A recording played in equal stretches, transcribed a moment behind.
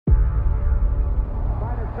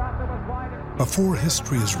Before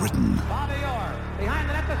history is written,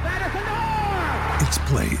 it's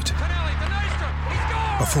played.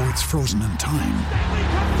 Before it's frozen in time,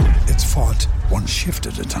 it's fought one shift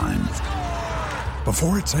at a time.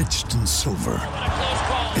 Before it's etched in silver,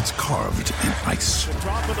 it's carved in ice.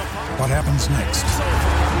 What happens next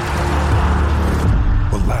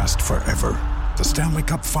will last forever. The Stanley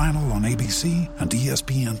Cup Final on ABC and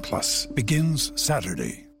ESPN Plus begins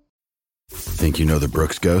Saturday. Think you know the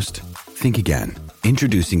Brooks Ghost? Think again.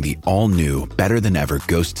 Introducing the all-new, better-than-ever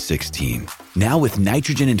Ghost 16. Now with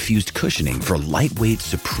nitrogen-infused cushioning for lightweight,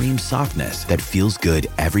 supreme softness that feels good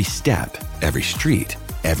every step, every street,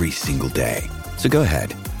 every single day. So go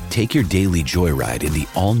ahead, take your daily joyride in the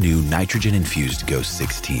all-new nitrogen-infused Ghost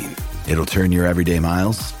 16. It'll turn your everyday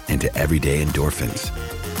miles into everyday endorphins.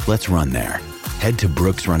 Let's run there. Head to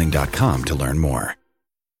brooksrunning.com to learn more.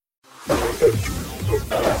 Mayo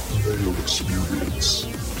Experience.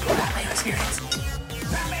 Mayo Experience.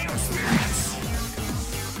 Mayo Experience.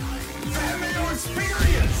 Mayo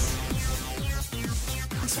Experience.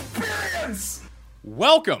 Experience.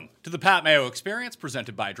 Welcome to the Pat Mayo Experience,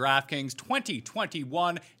 presented by DraftKings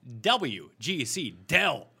 2021 WGC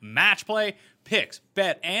Dell Match Play Picks,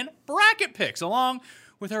 Bet, and Bracket Picks, along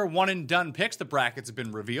with our one-and-done picks. The brackets have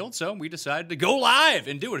been revealed, so we decided to go live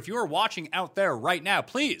and do it. If you are watching out there right now,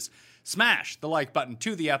 please smash the like button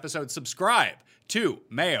to the episode. Subscribe to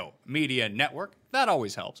Mayo Media Network. That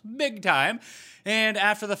always helps, big time. And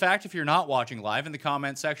after the fact, if you're not watching live, in the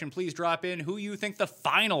comment section, please drop in who you think the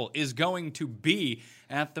final is going to be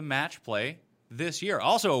at the match play this year.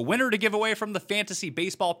 Also, a winner to give away from the Fantasy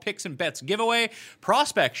Baseball Picks and Bets giveaway.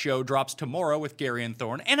 Prospect Show drops tomorrow with Gary and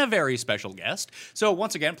Thorne and a very special guest. So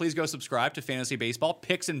once again, please go subscribe to Fantasy Baseball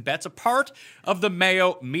Picks and Bets, a part of the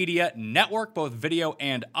Mayo Media Network, both video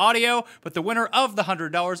and audio. But the winner of the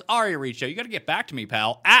 $100 already reached out. You got to get back to me,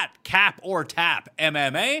 pal, at Cap or Tap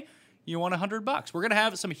MMA. You won $100. We're going to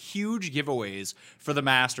have some huge giveaways for the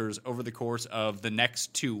Masters over the course of the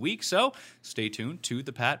next 2 weeks. So stay tuned to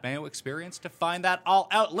the Pat Mayo Experience to find that all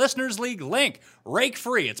out. Listeners League link, rake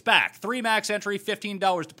free. It's back. 3 max entry,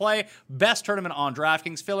 $15 to play. Best tournament on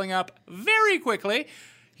DraftKings, filling up very quickly.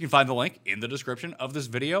 You can find the link in the description of this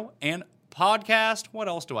video and podcast. What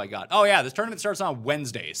else do I got? Oh yeah, this tournament starts on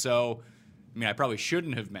Wednesday. So, I probably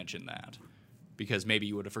shouldn't have mentioned that, because maybe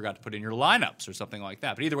you would have forgot to put in your lineups or something like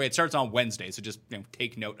that. But either way, it starts on Wednesday, so just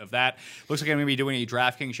take note of that. Looks like I'm going to be doing a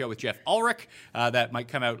DraftKings show with Jeff Ulrich. That might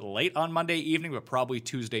come out late on Monday evening, but probably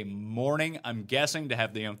Tuesday morning, I'm guessing, to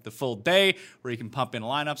have the full day where you can pump in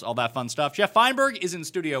lineups, all that fun stuff. Jeff Feinberg is in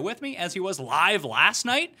studio with me, as he was live last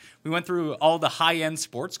night. We went through all the high-end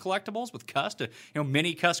sports collectibles with Cuss.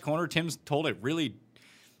 Mini Cuss Corner. Tim's told a really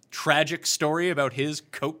tragic story about his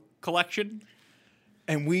Coke collection.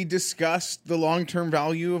 And we discussed the long-term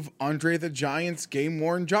value of Andre the Giant's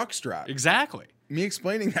game-worn jockstrap. Exactly. Me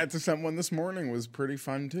explaining that to someone this morning was pretty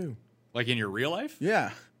fun, too. Like in your real life?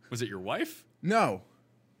 Yeah. Was it your wife? No.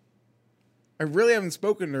 I really haven't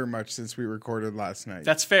spoken to her much since we recorded last night.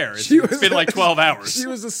 That's fair. It's been like 12 hours. She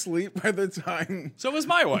was asleep by the time. So was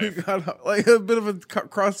my wife. We got like a bit of a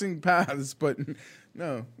crossing paths, but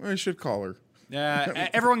no, I should call her.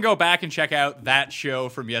 Everyone go back and check out that show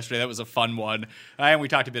from yesterday. That was a fun one. And we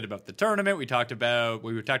talked a bit about the tournament. We talked about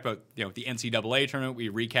the NCAA tournament. We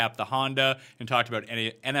recapped the Honda and talked about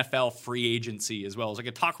NFL free agency as well. It was like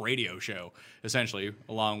a talk radio show, essentially,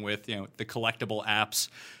 along with the collectible apps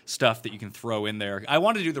stuff that you can throw in there. I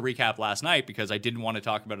wanted to do the recap last night because I didn't want to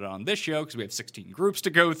talk about it on this show because we have 16 groups to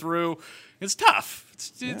go through. It's tough.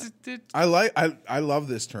 I love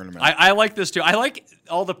this tournament. I like this too. I like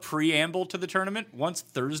all the preamble to the tournament. Once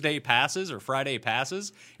Thursday passes or Friday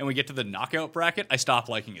passes and we get to the knockout bracket, I stop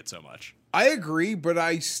liking it so much. I agree, but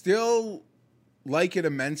I still like it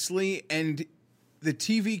immensely. And the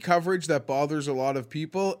TV coverage that bothers a lot of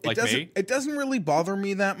people, it doesn't really bother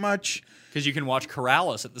me that much. Because you can watch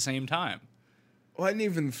Corrales at the same time. Well, I didn't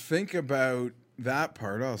even think about that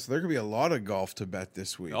part. Oh, so there could be a lot of golf to bet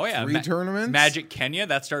this week. Oh, yeah. 3 tournaments? Magic Kenya,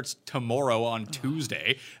 that starts tomorrow on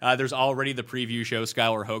Tuesday. There's already the preview show.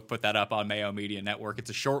 Skylar Hoke put that up on Mayo Media Network. It's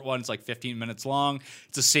a short one. It's like 15 minutes long.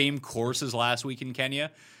 It's the same course as last week in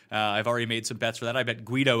Kenya. I've already made some bets for that. I bet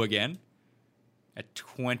Guido again at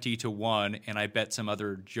 20-1, and I bet some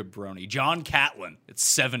other jabroni. John Catlin at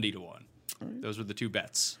 70-1. Those were the 2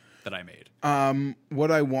 bets that I made.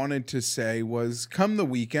 What I wanted to say was, come the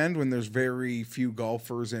weekend when there's very few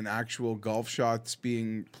golfers and actual golf shots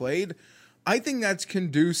being played, I think that's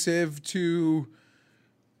conducive to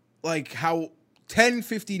like how 10,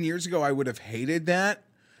 15 years ago I would have hated that.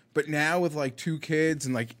 But now with like 2 kids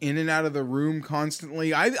and like in and out of the room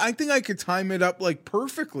constantly, I think I could time it up like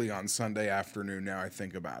perfectly on Sunday afternoon now I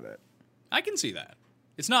think about it. I can see that.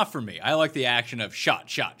 It's not for me. I like the action of shot,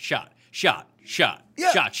 shot, shot, shot, shot,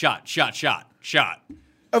 Yeah. shot, shot, shot, shot, shot.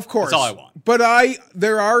 Of course. That's all I want. But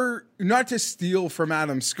there are, not to steal from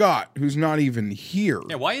Adam Scott, who's not even here.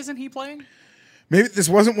 Yeah, why isn't he playing? Maybe this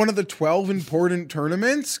wasn't one of the 12 important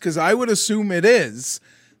tournaments, because I would assume it is.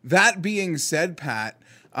 That being said, Pat,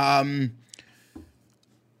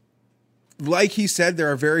 like he said,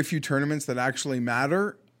 there are very few tournaments that actually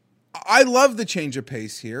matter. I love the change of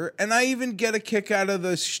pace here, and I even get a kick out of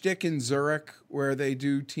the shtick in Zurich where they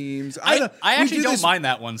do teams. I actually don't mind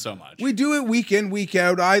that one so much. We do it week in, week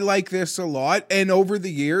out. I like this a lot, and over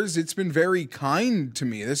the years, it's been very kind to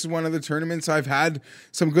me. This is one of the tournaments I've had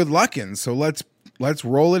some good luck in, so let's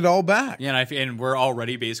roll it all back. Yeah, and we're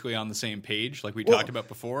already basically on the same page, like we talked about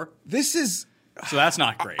before. So that's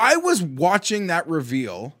not great. I was watching that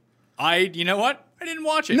reveal. You know what? I didn't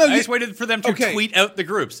watch it. No, I just waited for them to okay. tweet out the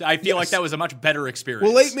groups. I feel like that was a much better experience.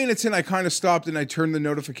 Well, 8 minutes in, I kind of stopped and I turned the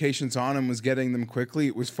notifications on and was getting them quickly.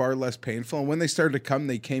 It was far less painful. And when they started to come,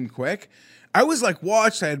 they came quick. I was like,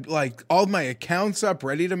 watched. I had like all my accounts up,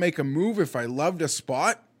 ready to make a move if I loved a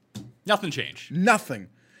spot. Nothing changed. Nothing.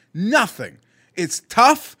 It's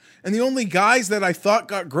tough. And the only guys that I thought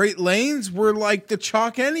got great lanes were like the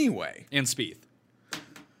chalk anyway. And Spieth.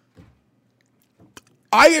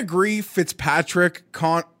 I agree Fitzpatrick,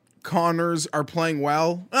 Connors are playing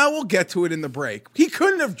well. We'll get to it in the break. He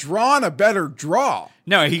couldn't have drawn a better draw.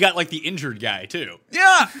 No, he got like the injured guy too.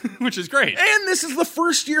 Yeah. Which is great. And this is the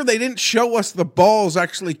first year they didn't show us the balls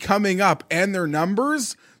actually coming up and their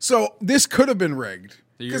numbers. So this could have been rigged.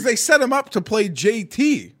 Because they set him up to play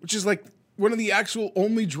JT, which is like one of the actual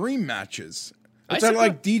only dream matches. It's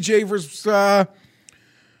like DJ versus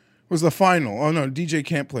was the final. Oh no, DJ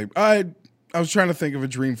can't play. I was trying to think of a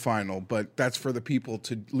dream final, but that's for the people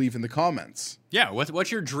to leave in the comments. Yeah,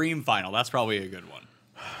 what's your dream final? That's probably a good one.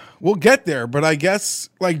 We'll get there, but I guess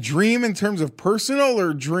like dream in terms of personal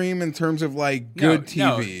or dream in terms of like good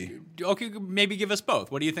TV? No. Okay, maybe give us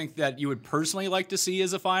both. What do you think that you would personally like to see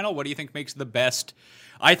as a final? What do you think makes the best?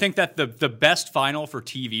 I think that the best final for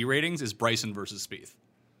TV ratings is Bryson versus Spieth.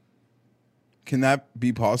 Can that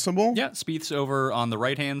be possible? Yeah, Spieth's over on the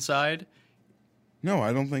right-hand side. No,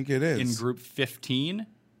 I don't think it is. In group 15,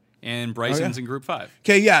 and Bryson's in group 5.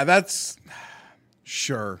 Okay, yeah, that's...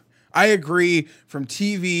 Sure. I agree. From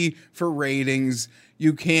TV for ratings,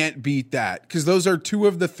 you can't beat that. Because those are 2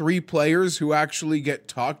 of the 3 players who actually get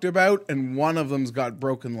talked about, and one of them's got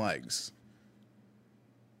broken legs.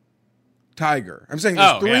 Tiger. I'm saying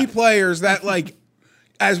there's 3 players that, like,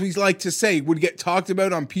 as we like to say, would get talked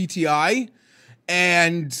about on PTI,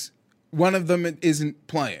 and one of them isn't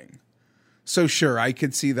playing. So sure, I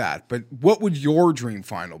could see that. But what would your dream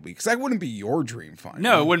final be? Because that wouldn't be your dream final.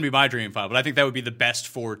 No, it wouldn't be my dream final, but I think that would be the best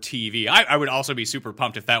for TV. I would also be super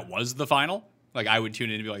pumped if that was the final. Like, I would tune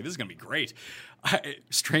in and be like, this is going to be great.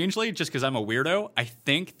 Strangely, just because I'm a weirdo, I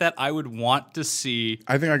think that I would want to see...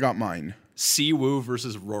 I think I got mine. Siwoo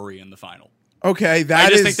versus Rory in the final. Okay, I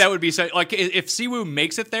just think that would be... Like, if Siwoo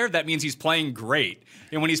makes it there, that means he's playing great.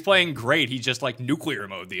 And when he's playing great, he's just like nuclear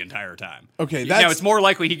mode the entire time. Okay, now it's more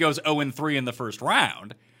likely he goes 0-3 in the first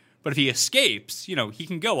round, but if he escapes, he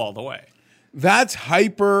can go all the way. That's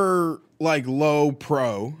hyper like low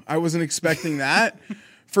pro. I wasn't expecting that.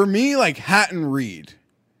 For me, like Hatton Reed,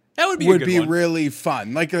 that would be really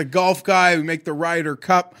fun. Like a golf guy who make the Ryder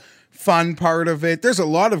Cup fun part of it. There's a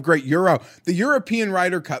lot of great Euro. The European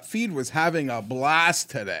Ryder Cup feed was having a blast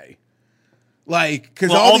today. Like,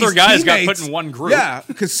 because all their guys got put in one group. Yeah,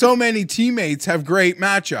 because so many teammates have great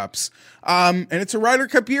matchups. And it's a Ryder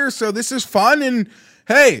Cup year, so this is fun. And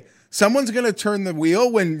hey, someone's going to turn the wheel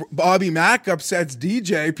when Bobby Mack upsets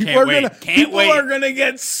DJ. People are going to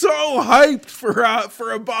get so hyped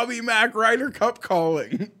for a Bobby Mack Ryder Cup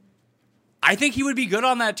calling. I think he would be good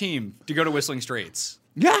on that team to go to Whistling Straits.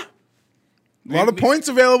 Yeah. A lot of points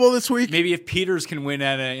available this week. Maybe if Peters can win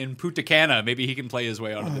in Punta Cana, maybe he can play his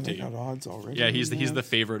way onto the team. They got odds already. Yeah, he's the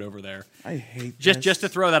favorite over there. I hate just to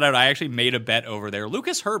throw that out. I actually made a bet over there.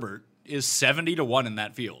 Lucas Herbert is 70-1 in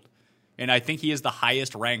that field, and I think he is the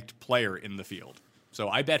highest ranked player in the field. So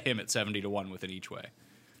I bet him at 70-1 with an each way.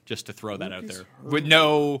 Just to throw that out there.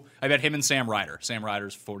 I bet him and Sam Ryder. Sam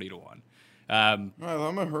Ryder's 40-1. I'm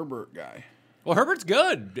a Herbert guy. Well, Herbert's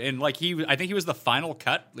good, and I think he was the final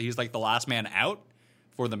cut. He's like the last man out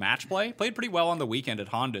for the match play. Played pretty well on the weekend at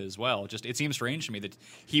Honda as well. Just it seems strange to me that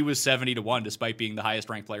he was 70-1 despite being the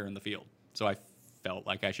highest ranked player in the field. So I felt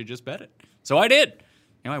like I should just bet it. So I did.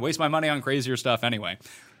 I waste my money on crazier stuff anyway.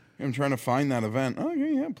 I'm trying to find that event. Oh,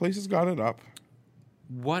 yeah, Places got it up.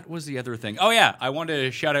 What was the other thing? Oh, yeah. I wanted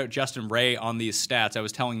to shout out Justin Ray on these stats. I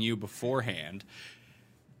was telling you beforehand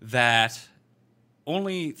that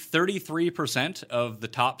only 33% of the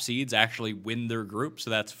top seeds actually win their group. So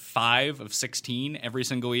that's 5 of 16 every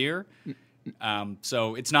single year.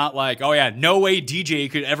 So it's not like, oh, yeah, no way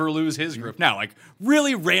DJ could ever lose his group. No, like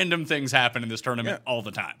really random things happen in this tournament all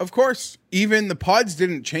the time. Of course. Even the pods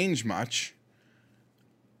didn't change much.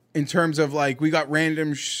 In terms of, like, we got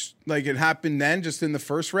random, like, it happened then just in the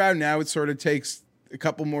first round. Now it sort of takes a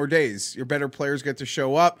couple more days. Your better players get to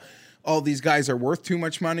show up. All these guys are worth too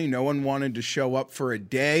much money. No one wanted to show up for a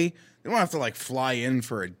day. They don't have to, like, fly in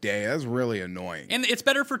for a day. That's really annoying. And it's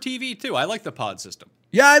better for TV, too. I like the pod system.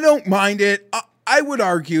 Yeah, I don't mind it. I would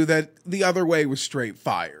argue that the other way was straight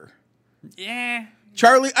fire. Yeah.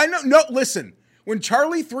 Charlie, I know. No, listen. When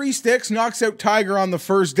Charlie 3 Sticks knocks out Tiger on the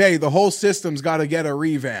first day, the whole system's got to get a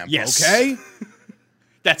revamp, yes. Okay?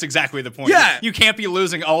 That's exactly the point. Yeah. You can't be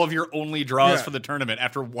losing all of your only draws for the tournament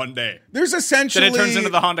after one day. There's essentially... Then it turns into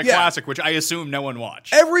the Honda Classic, which I assume no one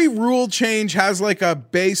watched. Every rule change has, like, a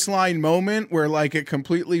baseline moment where, like, it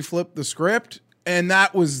completely flipped the script, and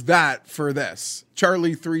that was that for this.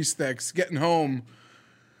 Charlie 3 Sticks getting home.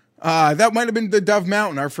 That might have been the Dove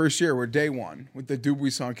Mountain, our first year, with day one, with the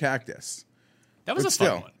Dubuisson Cactus. That was a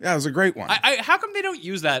fun one. Yeah, it was a great one. How come they don't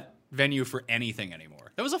use that venue for anything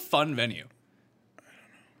anymore? That was a fun venue.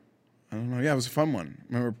 I don't know. Yeah, it was a fun one.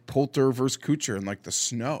 Remember Poulter versus Kuchar in, like, the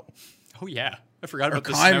snow. Oh, yeah. I forgot about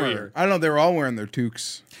the Keimer. snow year. I don't know. They were all wearing their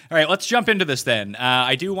toques. All right, let's jump into this then.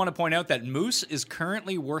 I do want to point out that Moose is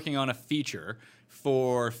currently working on a feature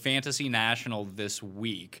for Fantasy National this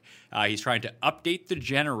week. He's trying to update the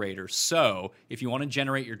generator, so if you want to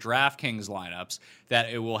generate your DraftKings lineups, that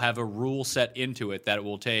it will have a rule set into it that it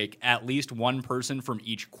will take at least one person from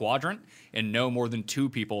each quadrant and no more than 2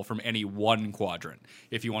 people from any one quadrant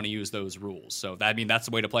if you want to use those rules. So that's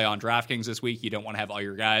the way to play on DraftKings this week. You don't want to have all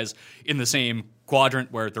your guys in the same quadrant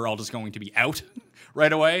where they're all just going to be out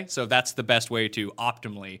right away. So that's the best way to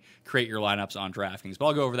optimally create your lineups on DraftKings. But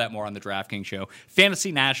I'll go over that more on the DraftKings show.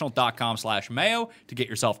 FantasyNational.com/Mayo to get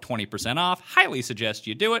yourself 20% off. Highly suggest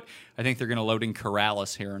you do it. I think they're going to load in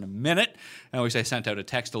Corrales here in a minute. I wish I sent out a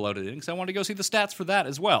text to load it in because I wanted to go see the stats for that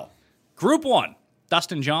as well. Group 1.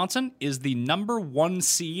 Dustin Johnson is the number 1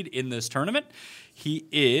 seed in this tournament. He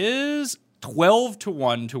is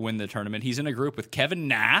 12-1 to win the tournament. He's in a group with Kevin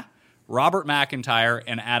Na, Robert McIntyre,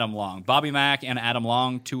 and Adam Long. Bobby Mack and Adam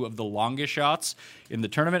Long, 2 of the longest shots in the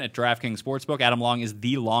tournament at DraftKings Sportsbook. Adam Long is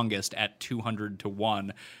the longest at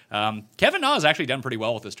 200-1. Kevin Na has actually done pretty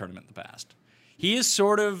well with this tournament in the past. He is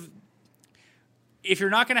sort of, if you're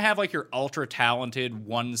not going to have like your ultra-talented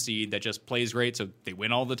 1 seed that just plays great so they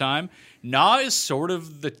win all the time, Na is sort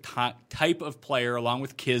of the type of player, along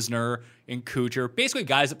with Kisner and Kuchar, basically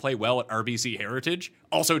guys that play well at RBC Heritage,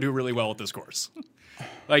 also do really well at this course.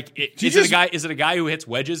 Like, is it a guy who hits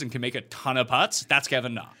wedges and can make a ton of putts? That's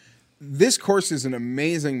Kevin Na. This course is an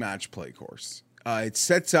amazing match play course. It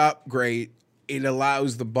sets up great. It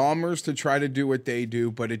allows the bombers to try to do what they do,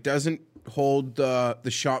 but it doesn't hold the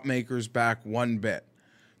shot makers back one bit.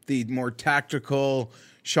 The more tactical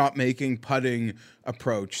shot making, putting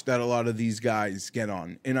approach that a lot of these guys get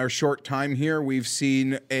on. In our short time here, we've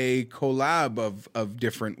seen a collab of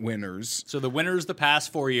different winners. So the winners the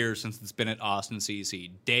past 4 years since it's been at Austin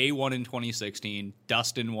CC. Day won in 2016,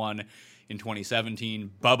 Dustin won in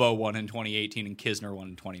 2017, Bubba won in 2018, and Kisner won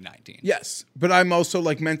in 2019. Yes, but I'm also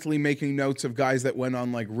like mentally making notes of guys that went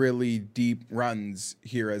on like really deep runs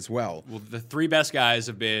here as well. Well, the 3 best guys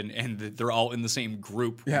have been, and they're all in the same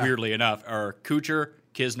group, weirdly enough, are Kuchar,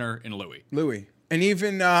 Kisner, and Louis. And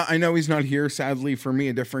even, I know he's not here, sadly for me,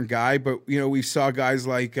 a different guy, but, we saw guys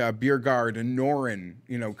like Biergaard and Noren,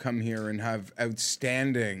 come here and have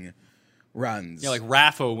outstanding runs. Yeah, like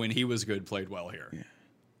Rafa, when he was good, played well here. Yeah.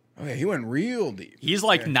 Oh, yeah, he went real deep. He's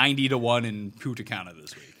like 90-1 in Punta Cana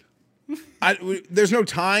this week. There's no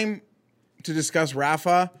time to discuss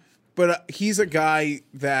Rafa, but he's a guy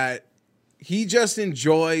that he just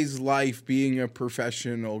enjoys life being a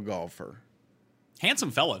professional golfer.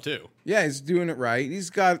 Handsome fella, too. Yeah, he's doing it right.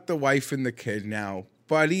 He's got the wife and the kid now,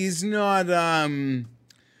 but he's not,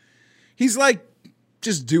 he's like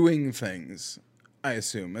just doing things, I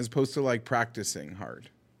assume, as opposed to like practicing hard.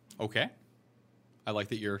 Okay. I like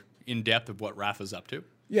that you're in depth of what Rafa's up to.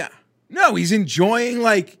 Yeah. No, he's enjoying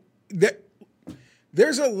like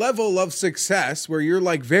there's a level of success where you're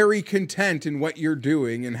like very content in what you're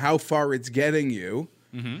doing and how far it's getting you.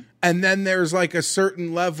 Mm-hmm. And then there's like a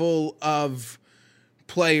certain level of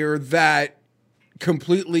player that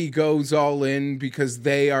completely goes all in because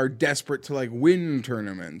they are desperate to like win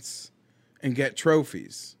tournaments and get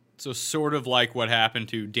trophies. So sort of like what happened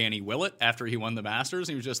to Danny Willett after he won the Masters.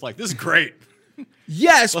 He was just like, this is great.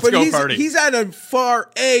 Yes, Let's but go party. he's at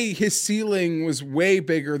his ceiling was way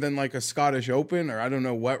bigger than like a Scottish Open, or I don't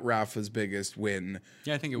know what Rafa's biggest win.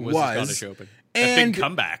 Yeah, I think it was the Scottish Open. And big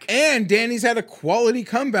comeback. And Danny's had a quality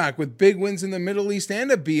comeback with big wins in the Middle East and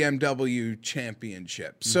a BMW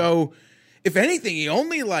championship. So, if anything, he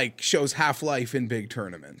only like shows half-life in big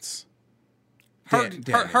tournaments.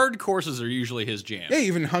 Hard courses are usually his jam. Yeah, he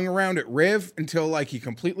even hung around at Riv until like he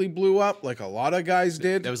completely blew up, like a lot of guys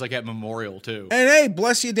did. That was like at Memorial too. And hey,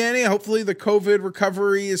 bless you, Danny. Hopefully the COVID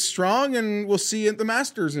recovery is strong, and we'll see you at the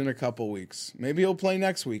Masters in a couple weeks. Maybe he'll play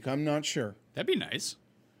next week. I'm not sure. That'd be nice.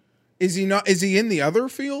 Is he not? Is he in the other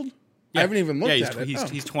field? Yeah. I haven't even looked at it.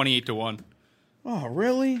 He's 28-1. Oh,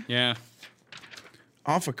 really? Yeah.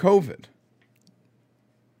 Off of COVID.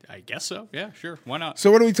 I guess so. Yeah, sure. Why not?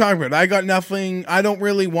 So what are we talking about? I got nothing. I don't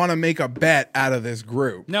really want to make a bet out of this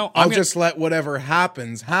group. No, I'll just let whatever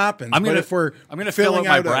happens happen. I'm gonna fill out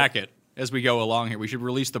my bracket as we go along here. We should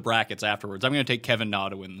release the brackets afterwards. I'm gonna take Kevin Na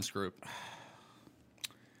to win this group.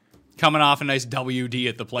 Coming off a nice WD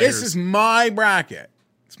at the Players. This is my bracket.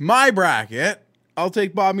 It's my bracket. I'll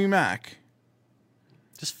take Bobby Mack.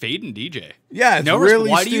 Just fading DJ. Yeah, it's really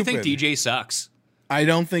Why stupid. do you think DJ sucks? I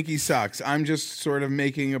don't think he sucks. I'm just sort of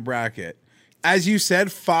making a bracket. As you said,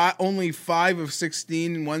 only 5 of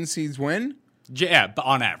 16 one seeds win? Yeah,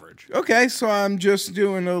 on average. Okay, so I'm just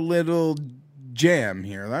doing a little jam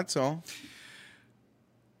here. That's all.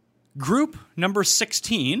 Group number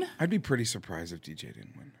 16. I'd be pretty surprised if DJ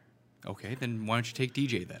didn't win. Okay, then why don't you take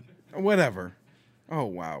DJ then? Whatever. Oh,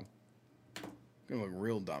 wow. Gonna look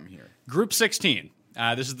real dumb here. Group 16.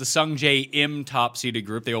 This is the Sung Jae Im top-seeded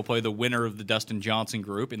group. They will play the winner of the Dustin Johnson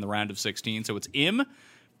group in the round of 16. So it's Im,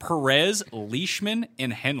 Perez, Leishman,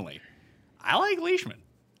 and Henley. I like Leishman.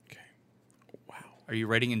 Okay. Wow. Are you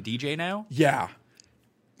writing in DJ now? Yeah.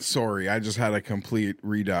 Sorry, I just had a complete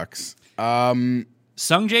redux. Sung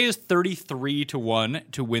Jae is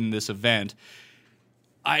 33-1 to win this event.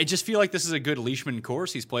 I just feel like this is a good Leishman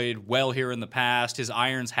course. He's played well here in the past. His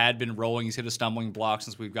irons had been rolling. He's hit a stumbling block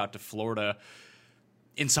since we've got to Florida.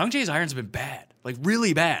 And Sung Jae's irons have been bad, like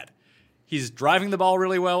really bad. He's driving the ball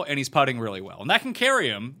really well, and he's putting really well. And that can carry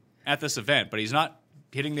him at this event, but he's not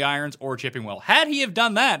hitting the irons or chipping well. Had he have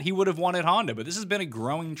done that, he would have won at Honda, but this has been a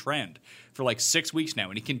growing trend for like 6 weeks now,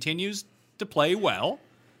 and he continues to play well,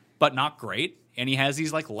 but not great. And he has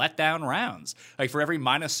these like letdown rounds. Like for every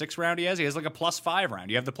 -6 round he has like a +5 round.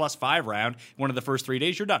 You have the +5 round, one of the first 3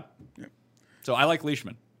 days, you're done. Yep. So I like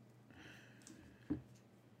Leishman.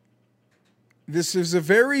 This is a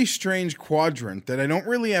very strange quadrant that I don't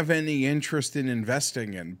really have any interest in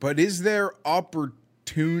investing in. But is there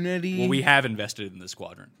opportunity? Well, we have invested in this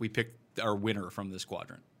quadrant. We picked our winner from this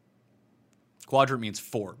quadrant. Quadrant means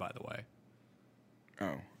 4, by the way.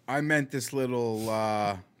 Oh, I meant this little,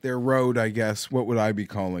 their road, I guess. What would I be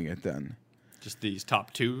calling it then? Just these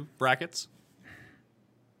top 2 brackets?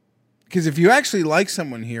 Because if you actually like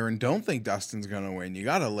someone here and don't think Dustin's going to win, you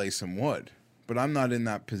got to lay some wood. But I'm not in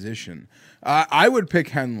that position. I would pick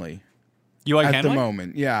Henley. You like at Henley? the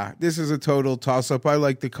moment? Yeah, this is a total toss-up. I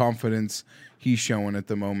like the confidence he's showing at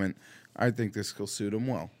the moment. I think this will suit him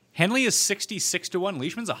well. Henley is 66-1.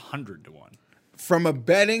 Leishman's 100-1. From a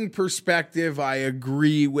betting perspective, I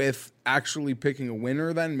agree with actually picking a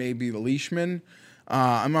winner. Then maybe Leishman.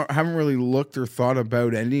 I haven't really looked or thought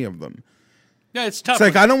about any of them. Yeah, it's tough. It's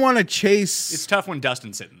like I don't want to chase. It's tough when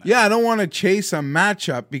Dustin's sitting there. Yeah, I don't want to chase a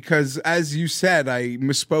matchup because, as you said, I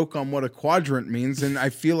misspoke on what a quadrant means, and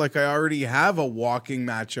I feel like I already have a walking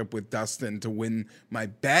matchup with Dustin to win my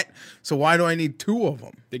bet. So why do I need 2 of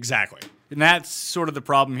them? Exactly, and that's sort of the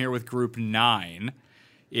problem here with Group 9.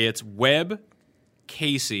 It's Webb,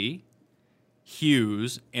 Casey,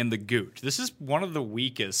 Hughes, and the Gooch. This is one of the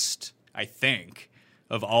weakest, I think,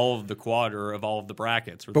 of all of the of all of the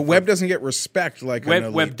brackets. But Webb doesn't get respect like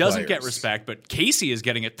Webb doesn't get respect, but Casey is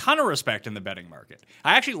getting a ton of respect in the betting market.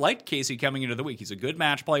 I actually liked Casey coming into the week. He's a good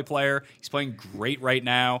match play player. He's playing great right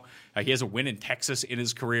now. He has a win in Texas in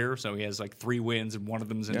his career, so he has like 3 wins, and one of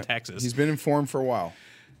them's in Texas. He's been in form for a while.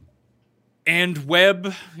 And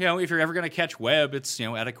Webb, if you're ever going to catch Webb, it's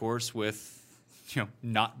at a course with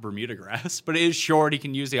not Bermuda grass, but it is short. He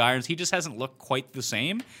can use the irons. He just hasn't looked quite the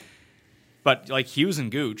same. But like Hughes and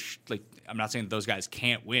Gooch, like I'm not saying that those guys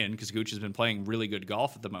can't win because Gooch has been playing really good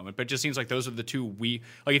golf at the moment, but it just seems like those are the 2 weak.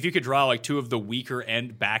 Like if you could draw like 2 of the weaker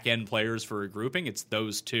end back end players for a grouping, it's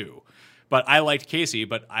those 2. But I liked Casey,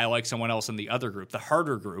 but I like someone else in the other group, the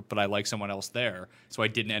harder group, but I like someone else there, so I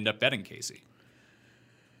didn't end up betting Casey.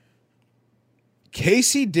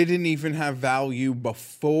 Casey didn't even have value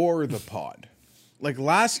before the pod. Like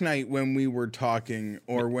last night when we were talking,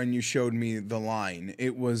 or when you showed me the line,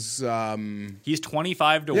 it was he's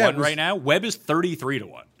 25 to 1 right now. Webb is 33 to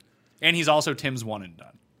 1. And he's also Tim's one and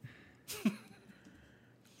done.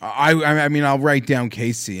 I mean, I'll write down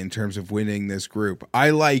Casey in terms of winning this group. I,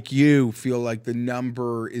 like you, feel like the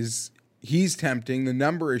number he's tempting. The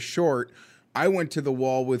number is short. I went to the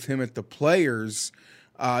wall with him at the Players.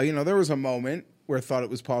 There was a moment where I thought it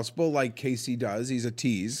was possible, like Casey does. He's a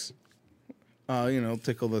tease.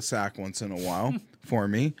 Tickle the sack once in a while for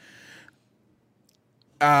me.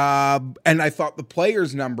 And I thought the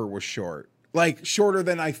Players number was short. Like, shorter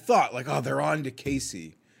than I thought. Like, oh, they're on to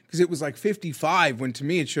Casey. Because it was like 55, when to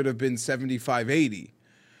me it should have been 75, 80.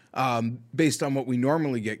 Based on what we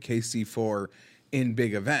normally get Casey for in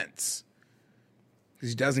big events. Because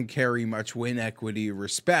he doesn't carry much win equity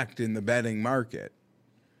respect in the betting market.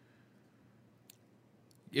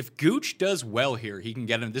 If Gooch does well here, he can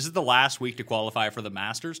get him. This is the last week to qualify for the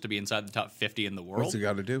Masters to be inside the top 50 in the world. What's he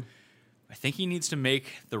got to do? I think he needs to make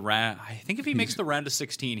the round. I think if he makes the round of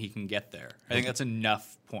 16, he can get there. I think that's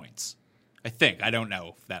enough points. I think. I don't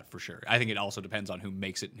know that for sure. I think it also depends on who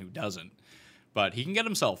makes it and who doesn't. But he can get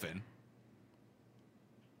himself in.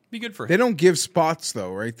 Be good for him. They don't give spots,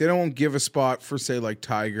 though, right? They don't give a spot for, say, like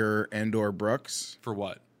Tiger and or Brooks. For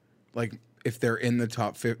what? Like, if they're in the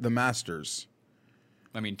top 50, the Masters.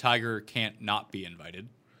 I mean, Tiger can't not be invited.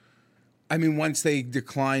 I mean, once they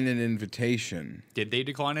decline an invitation. Did they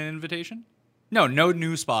decline an invitation? No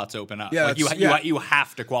new spots open up. Yeah, like you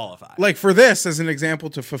have to qualify. Like for this, as an example,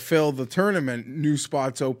 to fulfill the tournament, new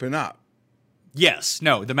spots open up. Yes.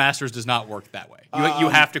 No, the Masters does not work that way. You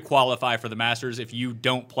have to qualify for the Masters. If you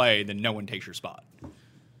don't play, then no one takes your spot.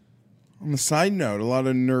 On the side note, a lot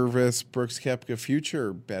of nervous Brooks Koepka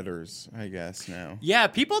future bettors, I guess, now. Yeah,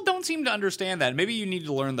 people don't seem to understand that. Maybe you need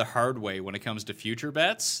to learn the hard way when it comes to future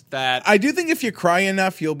bets. That I do think if you cry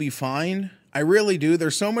enough, you'll be fine. I really do.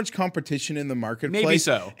 There's so much competition in the marketplace. Maybe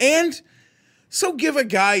so. And so give a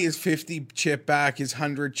guy his 50 chip back, his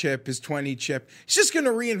 100 chip, his 20 chip. He's just going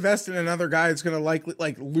to reinvest in another guy that's going to likely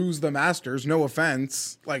lose the Masters. No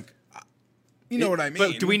offense. You know what I mean.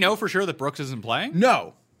 But do we know for sure that Brooks isn't playing?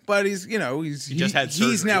 No. But he just had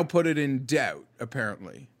surgery. He's now put it in doubt,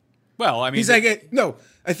 apparently. Well, I mean, he's like, no,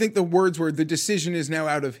 I think the words were, the decision is now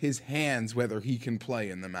out of his hands whether he can play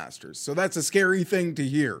in the Masters. So that's a scary thing to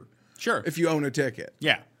hear. Sure. If you own a ticket.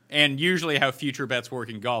 Yeah. And usually how future bets work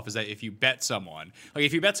in golf is that if you bet someone,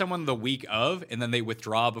 the week of and then they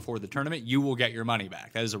withdraw before the tournament, you will get your money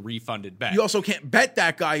back. That is a refunded bet. You also can't bet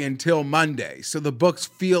that guy until Monday. So the books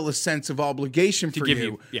feel a sense of obligation for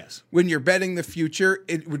you. Yes. When you're betting the future,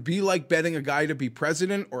 it would be like betting a guy to be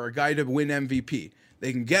president or a guy to win MVP.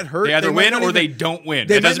 They can get hurt. They either win or they don't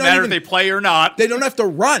win. It doesn't matter if they play or not. They don't have to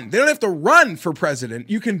run. They don't have to run for president.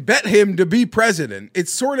 You can bet him to be president.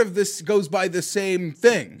 It's sort of this goes by the same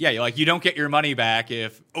thing. Yeah, you don't get your money back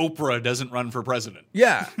if Oprah doesn't run for president.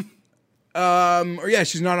 Yeah.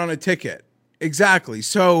 She's not on a ticket. Exactly.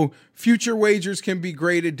 So future wagers can be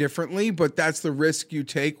graded differently, but that's the risk you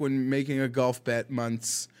take when making a golf bet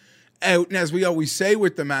months out. And as we always say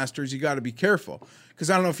with the Masters, you got to be careful. Because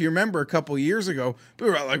I don't know if you remember a couple of years ago, we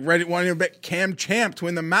were wanting to bet Cam Champ to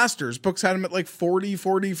win the Masters. Books had him at 40,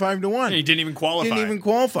 45 to 1. He didn't even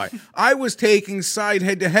qualify. I was taking side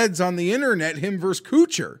head-to-heads on the internet, him versus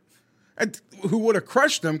Kuchar, who would have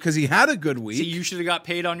crushed him because he had a good week. See, you should have got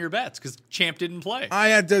paid on your bets because Champ didn't play.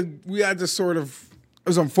 We had to sort of, it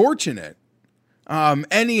was unfortunate.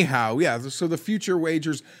 Anyhow, yeah, so the future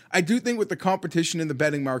wagers, I do think with the competition in the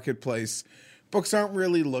betting marketplace, books aren't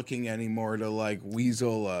really looking anymore to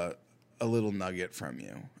weasel a little nugget from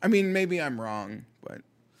you. I mean, maybe I'm wrong, but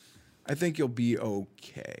I think you'll be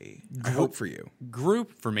okay. I hope for you.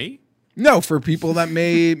 Group for me? No, for people that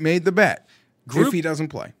made the bet. If he doesn't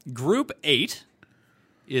play. Group 8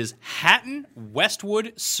 is Hatton,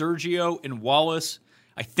 Westwood, Sergio, and Wallace.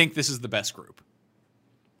 I think this is the best group.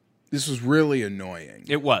 This was really annoying.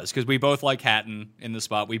 It was, because we both like Hatton in the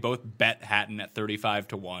spot. We both bet Hatton at 35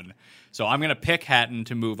 to 1. So I'm going to pick Hatton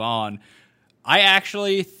to move on. I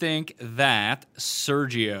actually think that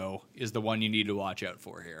Sergio is the one you need to watch out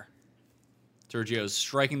for here. Sergio's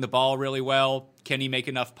striking the ball really well. Can he make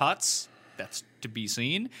enough putts? That's to be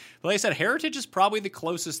seen. But like I said, Heritage is probably the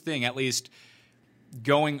closest thing, at least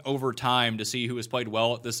going over time, to see who has played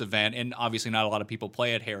well at this event. And obviously not a lot of people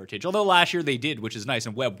play at Heritage, although last year they did, which is nice,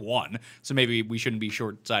 and Webb won. So maybe we shouldn't be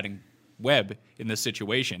short-siding Webb in this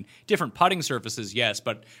situation. Different putting surfaces, yes,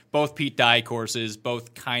 but both Pete Dye courses,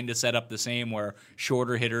 both kind of set up the same where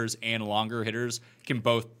shorter hitters and longer hitters can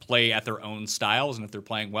both play at their own styles, and if they're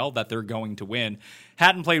playing well, that they're going to win.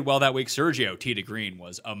 Hatton played well that week. Sergio Tee to green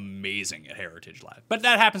was amazing at Heritage Live. But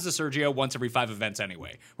that happens to Sergio once every 5 events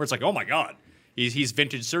anyway, where it's like, oh my God, he's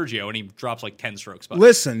vintage Sergio, and he drops like 10 strokes.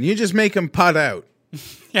 Listen, you just make him putt out.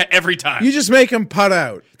 Yeah, every time. You just make him putt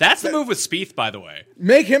out. That's the move with Spieth, by the way.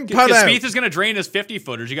 Make him putt out. Spieth is going to drain his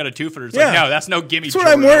 50-footers. You got a 2-footer. It's Yeah. like, no, that's no gimme. That's what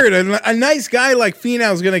I'm worried. A nice guy like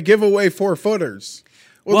Finau is going to give away 4-footers.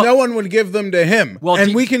 Well, no one would give them to him. Well,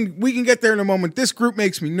 and we can get there in a moment. This group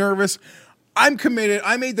makes me nervous. I'm committed.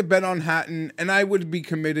 I made the bet on Hatton, and I would be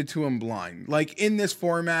committed to him blind. Like in this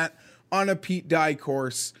format, on a Pete Dye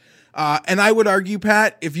course. And I would argue,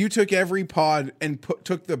 Pat, if you took every pod and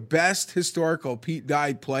took the best historical Pete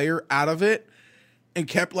Dye player out of it and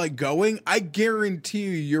kept like going, I guarantee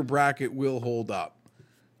you your bracket will hold up.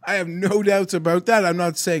 I have no doubts about that. I'm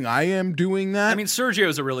not saying I am doing that. I mean,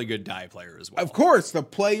 Sergio's a really good Dye player as well. Of course, the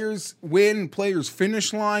players win, players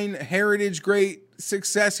finish line, heritage, great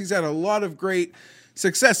success. He's had a lot of great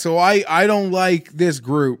success. So I don't like this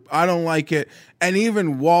group. I don't like it. And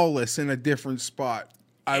even Wallace in a different spot.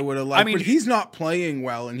 I would have liked, but he's not playing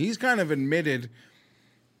well, and he's kind of admitted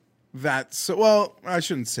that. So, well, I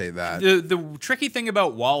shouldn't say that. The tricky thing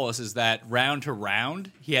about Wallace is that round to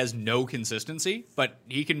round, he has no consistency, but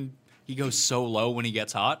he goes so low when he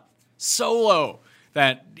gets hot, so low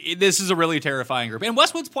that this is a really terrifying group. And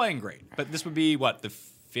Westwood's playing great, but this would be the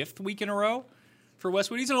 5th week in a row for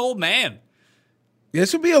Westwood. He's an old man.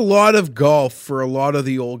 This would be a lot of golf for a lot of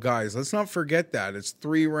the old guys. Let's not forget that. It's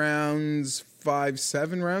 3 rounds, 5,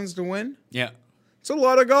 7 rounds to win. Yeah. It's a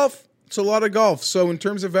lot of golf. It's a lot of golf. So in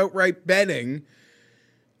terms of outright betting,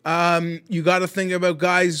 you got to think about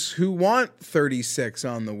guys who want 36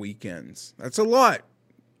 on the weekends. That's a lot.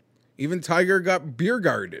 Even Tiger got beer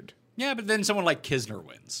guarded. Yeah, but then someone like Kisner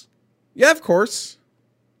wins. Yeah, of course.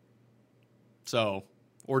 So...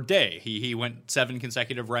 Or Day. He went 7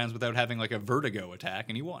 consecutive rounds without having like a vertigo attack,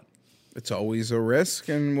 and he won. It's always a risk,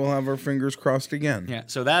 and we'll have our fingers crossed again. Yeah,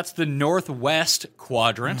 so that's the northwest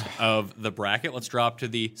quadrant of the bracket. Let's drop to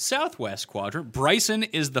the southwest quadrant. Bryson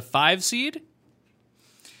is the 5 seed.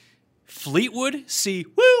 Fleetwood,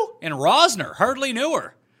 Woo, and Rosner, hardly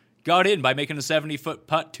newer, got in by making a 70-foot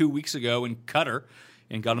putt 2 weeks ago in Qatar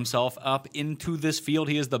and got himself up into this field.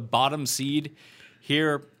 He is the bottom seed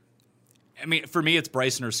here. I mean, for me, it's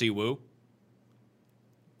Bryson or Siwoo.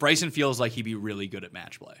 Bryson feels like he'd be really good at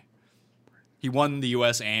match play. He won the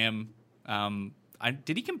U.S. Am.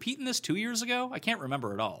 Did he compete in this 2 years ago? I can't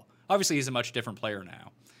remember at all. Obviously, he's a much different player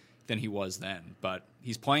now than he was then, but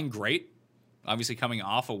he's playing great, obviously coming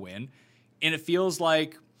off a win, and it feels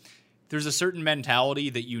like there's a certain mentality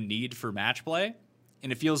that you need for match play,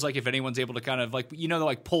 and it feels like if anyone's able to kind of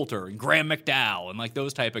like Poulter and Graham McDowell and like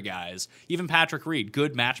those type of guys, even Patrick Reed,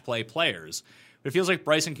 good match play players, but it feels like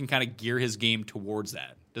Bryson can kind of gear his game towards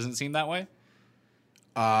that. Doesn't it seem that way?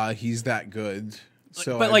 He's that good.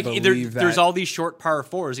 So but I like believe there's that. all these short par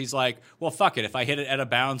 4s. He's like, well, fuck it. If I hit it out of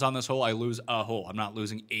bounds on this hole, I lose a hole. I'm not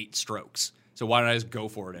losing 8 strokes. So why don't I just go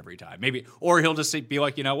for it every time? Maybe, or he'll just be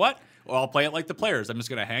like, you know what? Well, I'll play it like the players. I'm just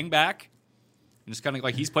going to hang back. And it's kind of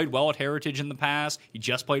like he's played well at Heritage in the past. He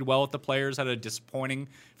just played well at the Players, had a disappointing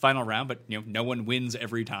final round, but no one wins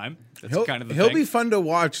every time. That's kind of the thing. He'll be fun to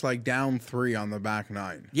watch, like down 3 on the back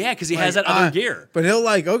 9. Yeah, because he has that other gear. But he'll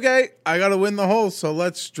okay, I got to win the hole, so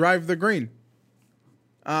let's drive the green.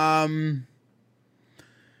 I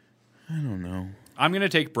don't know. I'm going to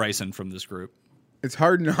take Bryson from this group. It's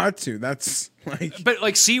hard not to. That's like, but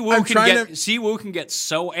like Siwoo can get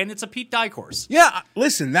so, and it's a Pete Dye course. Yeah,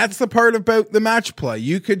 listen, that's the part about the match play.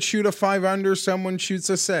 You could shoot a 5 under, someone shoots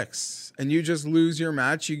a 6, and you just lose your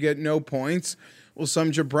match. You get no points. Well,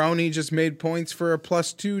 some jabroni just made points for a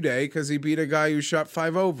 +2 day because he beat a guy who shot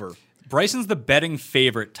 5 over. Bryson's the betting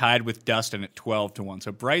favorite, tied with Dustin at 12-1.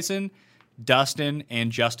 So Bryson, Dustin,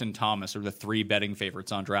 and Justin Thomas are the 3 betting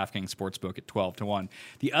favorites on DraftKings Sportsbook at 12-1.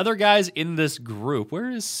 The other guys in this group, where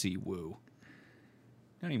is Siwoo?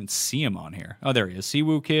 I don't even see him on here. Oh, there he is.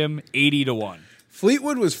 Siwoo Kim, 80-1.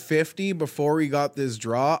 Fleetwood was 50 before he got this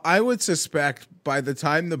draw. I would suspect by the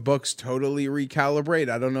time the books totally recalibrate,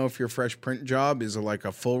 I don't know if your fresh print job is like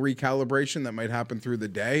a full recalibration that might happen through the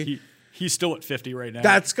day. He's still at 50 right now.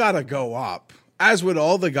 That's got to go up, as would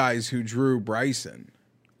all the guys who drew Bryson.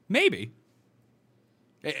 Maybe.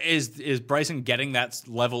 Is Bryson getting that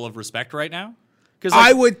level of respect right now? Because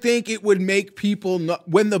I would think it would make people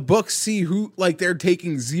when the books see who they're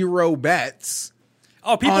taking 0 bets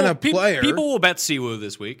on a player. People will bet Siwoo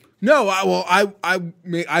this week. No,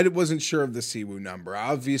 I wasn't sure of the Siwoo number.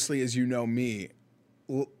 Obviously, as you know me,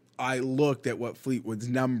 I looked at what Fleetwood's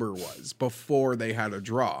number was before they had a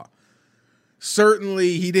draw.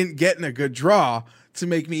 Certainly, he didn't get in a good draw to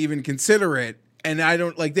make me even consider it. And I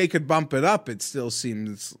don't like they could bump it up. It still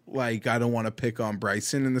seems like I don't want to pick on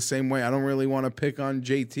Bryson in the same way I don't really want to pick on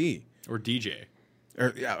JT or DJ.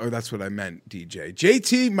 Or that's what I meant, DJ.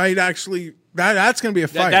 JT might actually that's going to be a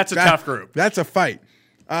fight. That's a tough group. That's a fight.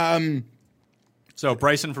 So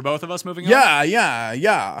Bryson for both of us moving on?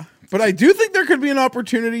 Yeah. But I do think there could be an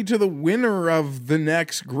opportunity to the winner of the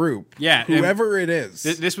next group. Yeah. Whoever it is.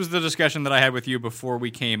 This was the discussion that I had with you before we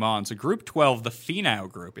came on. So Group 12, the Finau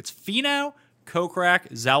group. It's Finau,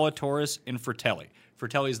 Kokrak, Zalatoris, and Fratelli.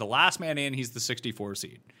 Fratelli's the last man in. He's the 64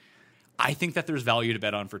 seed. I think that there's value to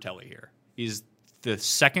bet on Fratelli here. He's the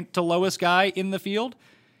second to lowest guy in the field.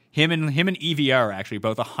 Him and EVR are actually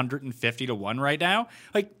both 150 to 1 right now.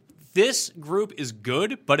 Like, this group is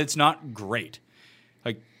good, but it's not great.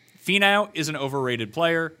 Like, Finau is an overrated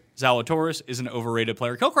player. Zalatoris is an overrated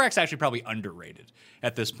player. Kokrak's actually probably underrated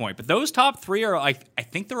at this point. But those top three are, I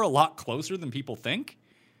think they're a lot closer than people think.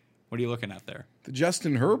 What are you looking at there? The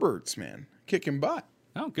Justin Herberts, man. Kicking butt.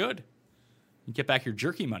 Oh, good. You get back your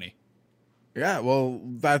jerky money. Yeah, well,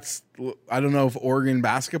 I don't know if Oregon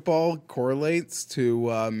basketball correlates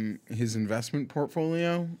to his investment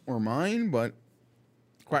portfolio or mine, but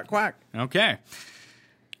quack, quack. Okay.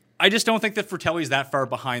 I just don't think that Fratelli's that far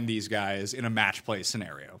behind these guys in a match play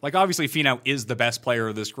scenario. Like, obviously, Finau is the best player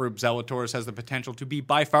of this group. Zalatoris has the potential to be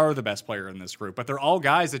by far the best player in this group, but they're all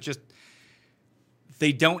guys that just,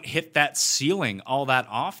 they don't hit that ceiling all that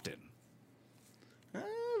often.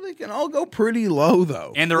 They can all go pretty low,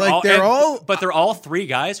 though. And they're all three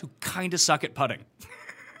guys who kind of suck at putting.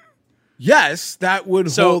 Yes, that would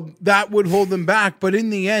hold them back. But in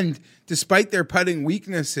the end, despite their putting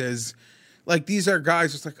weaknesses, like these are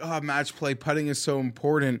guys just like, match play putting is so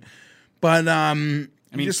important. But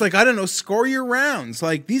just like, I don't know, score your rounds.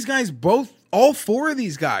 Like these guys all four of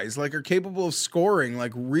these guys like are capable of scoring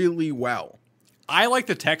like really well. I like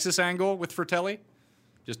the Texas angle with Fratelli.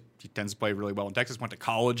 He tends to play really well in Texas. Went to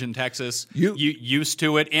college in Texas. You used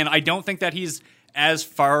to it, and I don't think that he's as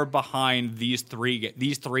far behind these three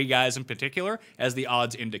guys in particular as the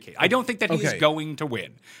odds indicate. I don't think that he's going to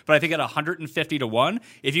win, but I think at 150 to 1,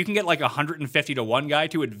 if you can get like a 150 to 1 guy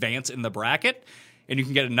to advance in the bracket, and you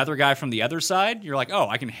can get another guy from the other side, you're like,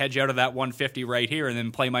 I can hedge out of that 150 right here and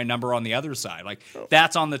then play my number on the other side. Like,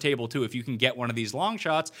 that's on the table, too, if you can get one of these long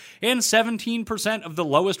shots. And 17% of the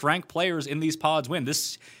lowest ranked players in these pods win.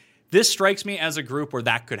 This strikes me as a group where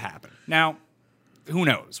that could happen. Now, who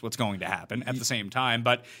knows what's going to happen at the same time,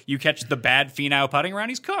 but you catch the bad Finau putting round,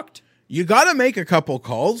 he's cooked. You got to make a couple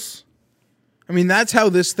calls. I mean, that's how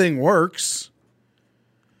this thing works.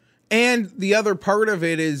 And the other part of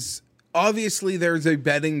it is, obviously, there's a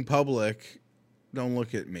betting public, don't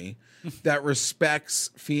look at me, that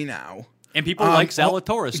respects Finau. And people like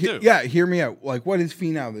Zalatoris, too. Yeah, hear me out. Like, what is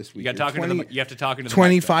Finau this week? You have to talk into the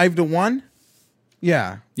 25 to 1?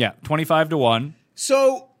 Yeah. Yeah, 25 to 1.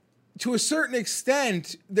 So, to a certain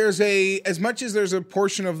extent, as much as there's a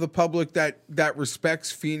portion of the public that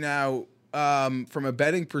respects Finau from a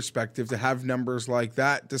betting perspective to have numbers like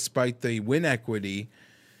that despite the win equity,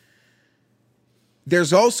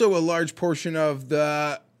 there's also a large portion of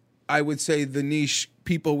the niche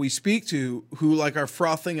people we speak to who like are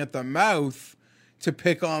frothing at the mouth to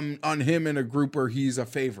pick on him in a group where he's a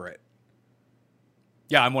favorite.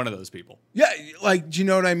 Yeah, I'm one of those people. Yeah, like, do you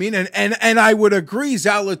know what I mean? And I would agree,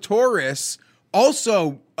 Zalatoris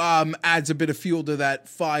also adds a bit of fuel to that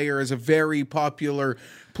fire as a very popular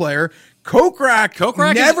player.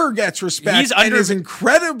 Kokrak never gets respect and is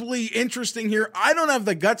incredibly interesting here. I don't have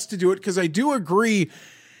the guts to do it because I do agree,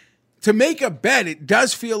 to make a bet, it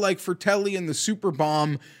does feel like Fratelli and the Super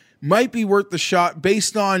Bomb might be worth the shot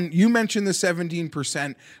based on, you mentioned the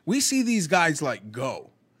 17%. We see these guys like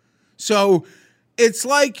go. So it's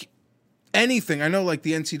like anything. I know like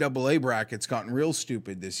the NCAA bracket's gotten real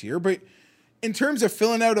stupid this year, but in terms of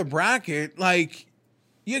filling out a bracket, like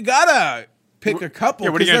you gotta pick a couple.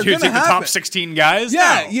 Yeah, what are you gonna do? Take the top 16 guys?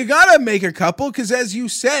 Yeah, no. You gotta make a couple because, as you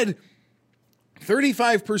said,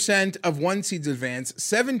 35% of 1 seeds advance,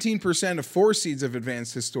 17% of 4 seeds have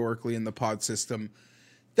advanced historically in the pod system.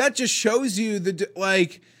 That just shows you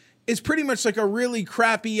it's pretty much like a really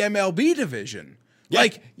crappy MLB division.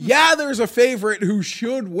 Yeah. There's a favorite who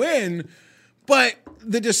should win, but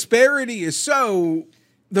the disparity is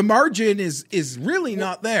the margin is really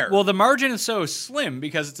not there. Well, the margin is so slim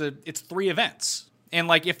because it's 3 events. And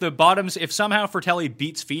like if somehow Fratelli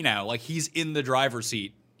beats Finau, like he's in the driver's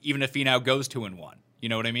seat, even if Finau goes 2-1. You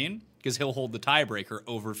know what I mean? Because he'll hold the tiebreaker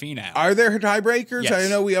over Finau. Are there tiebreakers? Yes. I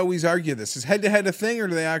know we always argue this. Is head-to-head a thing, or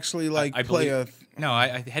do they actually I play believe, a... No,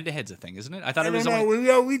 head-to-head's a thing, isn't it? I thought I it was don't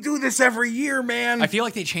know. We do this every year, man. I feel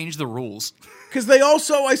like they changed the rules. Because they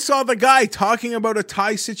also, I saw the guy talking about a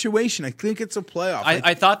tie situation. I think it's a playoff.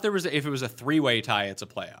 I thought if it was a 3-way tie, it's a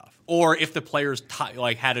playoff. Or if the players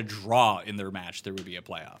had a draw in their match, there would be a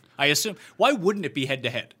playoff. I assume. Why wouldn't it be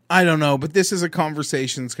head-to-head? I don't know, but this is a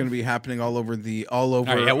conversation that's going to be happening all over. All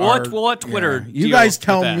right, yeah, we'll let Twitter. You guys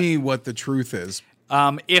tell me what the truth is.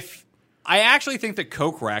 If I actually think that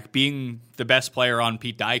Kokrak, being the best player on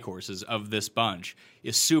Pete Dye courses of this bunch,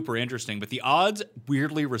 is super interesting. But the odds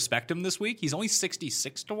weirdly respect him this week. He's only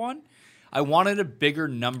 66-1. I wanted a bigger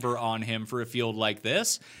number on him for a field like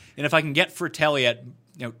this, and if I can get Fratelli at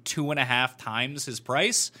 2.5 times his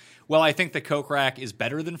price, well, I think that Kokrak is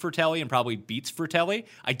better than Fratelli and probably beats Fratelli.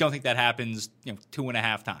 I don't think that happens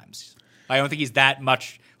 2.5 times. I don't think he's that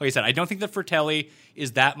much. Like I said, I don't think that Fratelli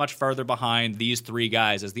is that much farther behind these three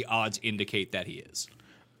guys as the odds indicate that he is.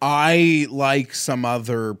 I like some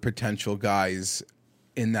other potential guys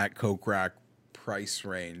in that Kokrak price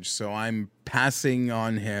range, so I'm passing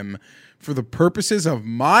on him. For the purposes of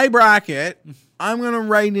my bracket, I'm going to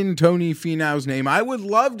write in Tony Finau's name. I would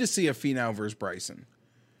love to see a Finau versus Bryson.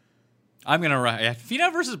 I'm going to write. Yeah,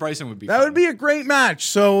 Finau versus Bryson would be That fun. would be a great match.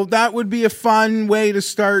 So that would be a fun way to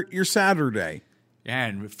start your Saturday. Yeah,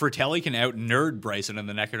 and Fratelli can out-nerd Bryson in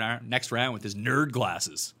the next round with his nerd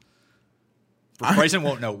glasses. But Bryson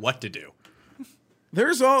won't know what to do.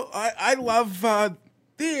 There's all... I love...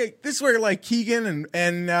 this is where like Keegan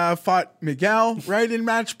and fought Miguel right in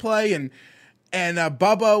match play, and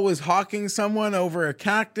Bubba was hawking someone over a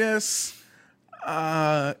cactus,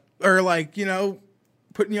 or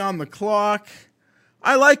putting you on the clock.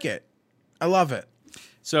 I like it. I love it.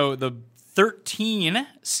 So the 13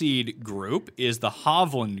 seed group is the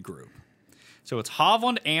Hovland group. So it's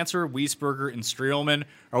Hovland, Answer, Wiesberger, and Streelman.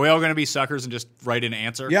 Are we all going to be suckers and just write an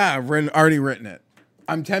Answer? Yeah, I've already written it.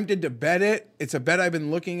 I'm tempted to bet it. It's a bet I've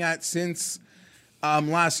been looking at since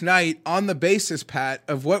last night on the basis, Pat,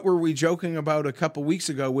 of what were we joking about a couple weeks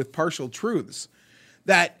ago with Partial Truths.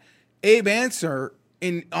 That Abe Answer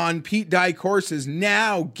on Pete Dye courses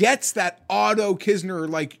now gets that auto Kisner,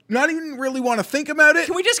 not even really want to think about it.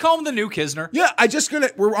 Can we just call him the new Kisner? Yeah,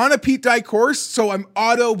 we're on a Pete Dye course, so I'm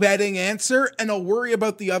auto betting Answer, and I'll worry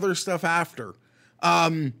about the other stuff after.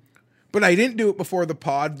 But I didn't do it before the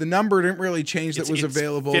pod. The number didn't really change that was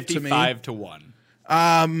available to me. 55-1.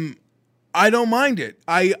 I don't mind it.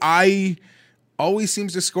 I always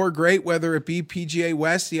seems to score great, whether it be PGA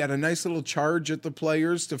West. He had a nice little charge at the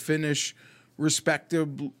Players to finish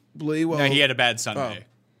respectably. Well, No, he had a bad Sunday.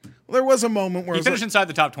 Well, there was a moment where He finished inside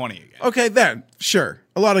the top 20 again. okay, then sure.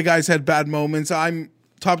 A lot of guys had bad moments. I'm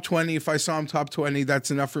top 20. If I saw him top 20,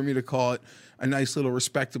 that's enough for me to call it a nice little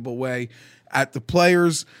respectable way at the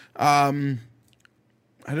Players. I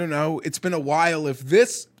don't know. It's been a while. If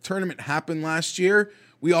this tournament happened last year,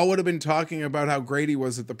 we all would have been talking about how great he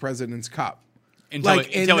was at the President's Cup.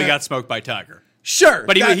 Until he got smoked by Tiger. Sure.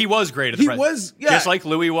 But he was great at the President's. Yeah. Just like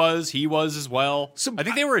Louis was, he was as well. So, I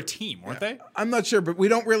think they were a team, weren't they? I'm not sure, but we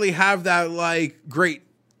don't really have that great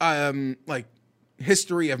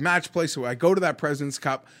history of match play. So I go to that President's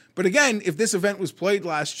Cup. But again, if this event was played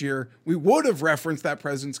last year, we would have referenced that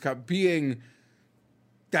President's Cup being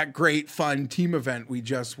that great, fun team event we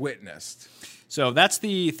just witnessed. So that's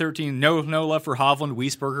the 13. No love for Hovland,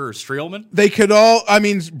 Wiesberger, or Streelman. They could all,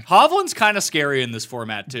 Hovland's kind of scary in this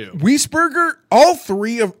format, too. Wiesberger, all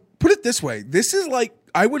three of, put it this way, this is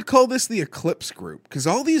I would call this the Eclipse group, because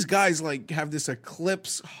all these guys have this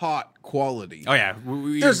Eclipse hot quality. Oh, yeah.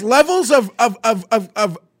 There's levels of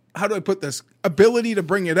how do I put this? Ability to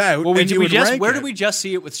bring it out. Well, where did we we just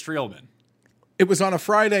see it with Streelman? It was on a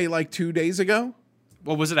Friday 2 days ago.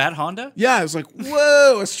 Well, was it at Honda? Yeah, I was like,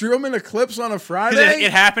 whoa, a Streelman Eclipse on a Friday?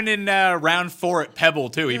 It happened in round 4 at Pebble,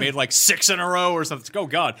 too. He made 6 in a row or something. Oh,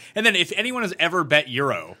 God. And then if anyone has ever bet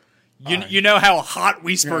Euro, you know how hot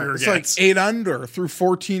Wiesberger gets. It's 8 under through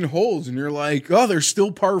 14 holes, and you're like, oh, there's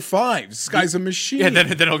still par 5s. This guy's a machine. Yeah,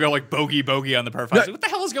 then he'll go bogey on the par 5s. What the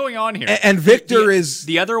hell is going on here? And Victor is...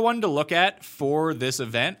 The other one to look at for this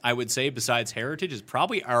event, I would say, besides Heritage, is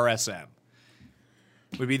probably RSM.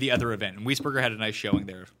 Would be the other event. And Wiesberger had a nice showing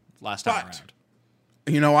there last time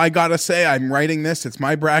around. I got to say, I'm writing this. It's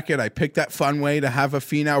my bracket. I picked that fun way to have a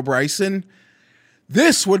Finau Bryson.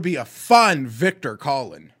 This would be a fun Victor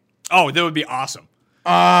Collin. Oh, that would be awesome.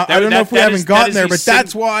 I don't know if we haven't gotten there, but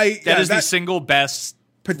that's why... That is the single best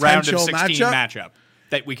round of 16 matchup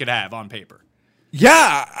that we could have on paper.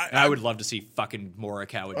 Yeah. I would love to see fucking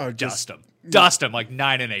Morikawa dust him. Dust him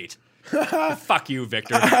 9-8. Fuck you,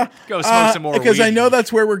 Victor. Go smoke some more because weed. I know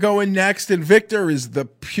that's where we're going next. And Victor is the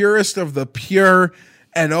purest of the pure.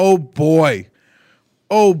 And oh boy,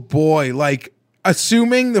 like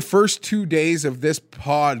assuming the first 2 days of this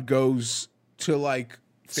pod goes to like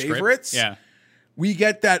favorites, Script? Yeah. we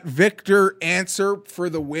get that Victor answer for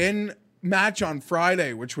the win match on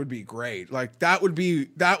Friday, which would be great. Like that would be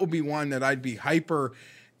one that I'd be hyper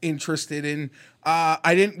interested in.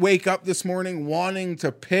 I didn't wake up this morning wanting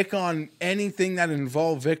to pick on anything that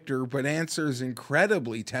involved Victor, but answer is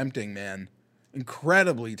incredibly tempting, man.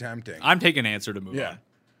 Incredibly tempting. I'm taking answer to move on.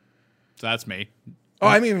 So that's me. Oh,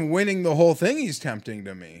 I mean, winning the whole thing, he's tempting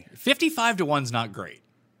to me. 55-1's not great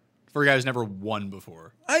for a guy who's never won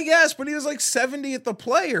before. I guess, but he was like 70 at the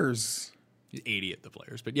Players. He's 80 at the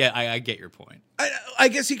Players. But yeah, I get your point. I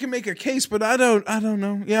guess he can make a case, but I don't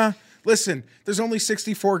know. Yeah. Listen, there's only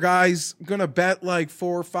 64 guys. I'm gonna bet like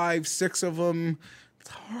 4, 5, 6 of them. It's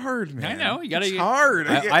hard, man. I know. You gotta. It's hard.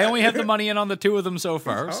 I only have the money in on the 2 of them so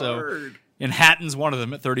far. It's so hard. and Hatton's one of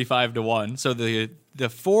them at 35-1. So the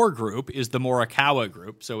 4 group is the Morikawa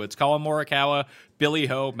group. So it's Colin Morikawa, Billy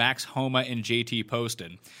Ho, Max Homa, and JT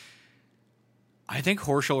Poston. I think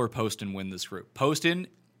Horschel or Poston win this group. Poston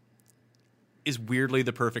is weirdly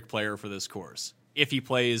the perfect player for this course if he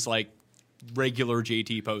plays like regular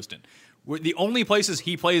JT Poston. The only places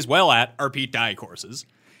he plays well at are Pete Dye courses,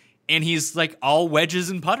 and he's like all wedges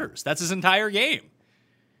and putters. That's his entire game.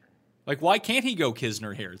 Like, why can't he go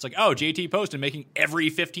Kisner here? It's like, oh, JT Poston making every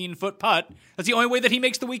 15-foot putt. That's the only way that he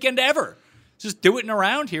makes the weekend ever. Just do it in a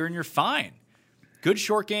round here, and you're fine. Good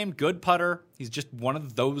short game, good putter. He's just one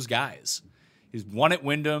of those guys. He's won at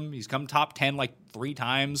Wyndham. He's come top 10 like 3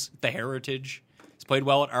 times at the Heritage. He's played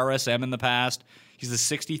well at RSM in the past. He's the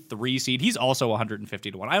 63 seed. He's also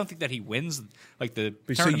 150-1. I don't think that he wins like the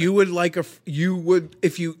So tournament. you would like if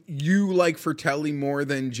you like Fratelli more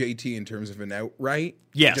than JT in terms of an outright?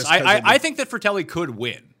 Yes, Just 'cause of I think that Fratelli could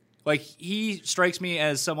win. Like, he strikes me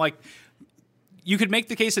as some, like, you could make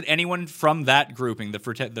the case that anyone from that grouping, the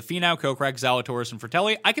Finau, Kokrak, Zalatoris, and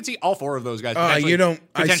Fratelli, I could see all 4 of those guys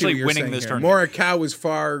potentially winning this tournament.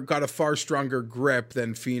 Morikawa got a far stronger grip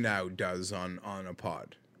than Finau does on a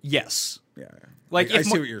pod. Yes. Yeah. Like, I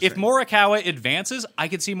see what you're saying. if Morikawa advances, I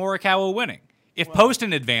could see Morikawa winning. If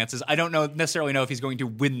Poston advances, I don't necessarily know if he's going to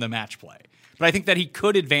win the match play. But I think that he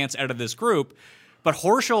could advance out of this group. But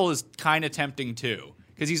Horschel is kind of tempting too,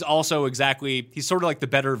 because he's sort of like the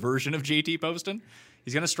better version of JT Poston.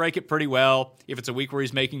 He's going to strike it pretty well. If it's a week where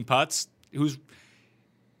he's making putts,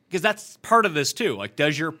 because that's part of this too. Like,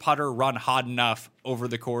 does your putter run hot enough over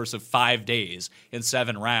the course of 5 days in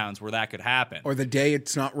 7 rounds where that could happen? Or the day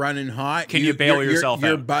it's not running hot. Can you bail yourself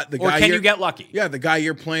out? Or can you get lucky? Yeah, the guy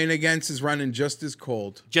you're playing against is running just as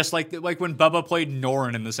cold. Just like when Bubba played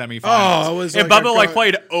Noren in the semifinals. Oh, it was and like Bubba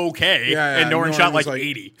played okay, and Noren shot was like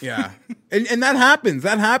 80. Yeah, and that happens.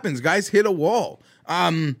 That happens. Guys hit a wall.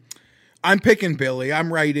 I'm picking Billy.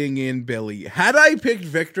 I'm writing in Billy. Had I picked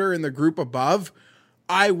Victor in the group above,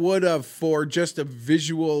 I would have, for just a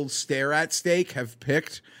visual stare at stake, have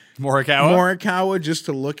picked Morikawa just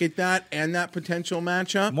to look at that and that potential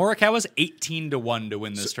matchup. Morikawa's 18-1 to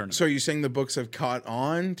win this tournament. So you're saying the books have caught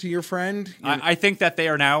on to your friend? I think that they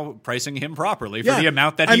are now pricing him properly for the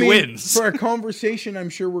amount that he wins. For a conversation I'm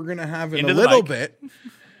sure we're going to have in a little bit.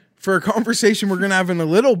 For a conversation we're going to have in a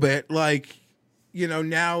little bit, like,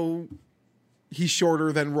 now he's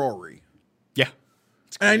shorter than Rory. Yeah.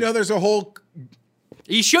 And I know there's a whole...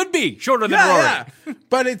 He should be shorter than Rory. Yeah.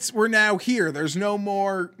 But we're now here. There's no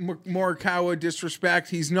more Morikawa disrespect.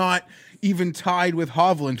 He's not even tied with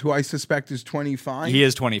Hovland, who I suspect is 25. He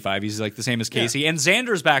is 25. He's like the same as Casey. And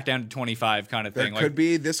Xander's back down to 25 kind of thing.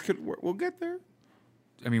 We'll get there.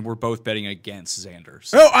 I mean, we're both betting against Xander.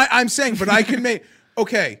 So. No, I'm saying, but I can make...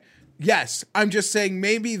 Okay, yes. I'm just saying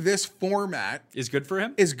maybe this format... Is good for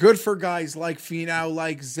him? Is good for guys like Finau,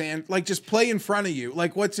 like Xander. Like, just play in front of you.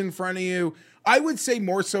 Like, what's in front of you... I would say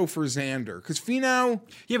more so for Xander, because Finau...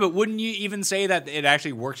 Yeah, but wouldn't you even say that it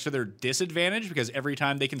actually works to their disadvantage, because every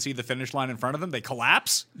time they can see the finish line in front of them, they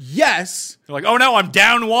collapse? Yes. They're like, oh no, I'm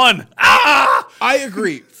down 1. Ah! I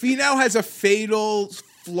agree. Finau has a fatal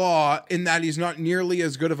flaw in that he's not nearly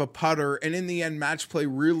as good of a putter, and in the end, match play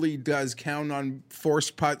really does count on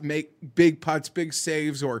forced putt, make big putts, big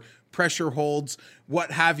saves, or pressure holds,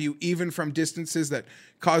 what have you, even from distances that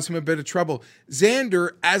cause him a bit of trouble.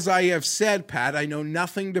 Xander, as I have said, Pat, I know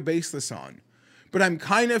nothing to base this on, but I'm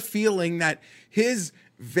kind of feeling that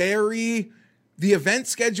the event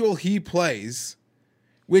schedule he plays,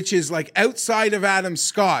 which is like outside of Adam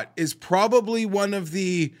Scott, is probably one of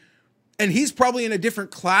the, and he's probably in a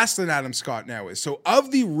different class than Adam Scott now is. So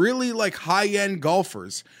of the really like high-end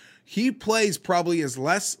golfers, He plays probably as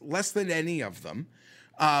less than any of them.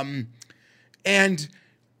 And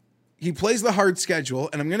he plays the hard schedule,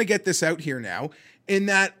 and I'm going to get this out here now, in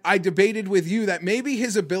that I debated with you that maybe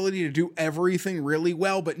his ability to do everything really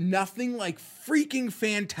well, but nothing like freaking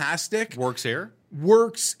fantastic Works here.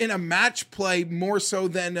 Works in a match play more so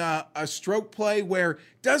than a stroke play, where it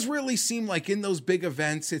does really seem like in those big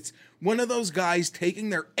events, it's one of those guys taking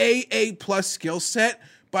their AA plus skill set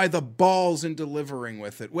by the balls and delivering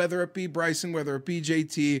with it, whether it be Bryson, whether it be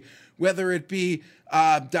JT, whether it be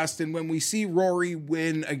Dustin. When we see Rory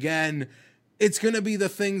win again, it's going to be the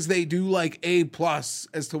things they do like A plus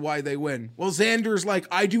as to why they win. Well, Xander's like,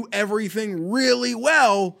 I do everything really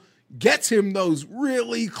well, gets him those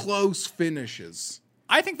really close finishes.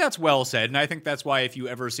 I think that's well said, and I think that's why if you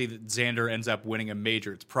ever see that Xander ends up winning a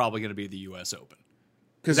major, it's probably going to be the U.S. Open.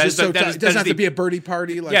 Because it doesn't have to be a birdie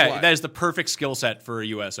party. Like yeah, what? that is the perfect skill set for a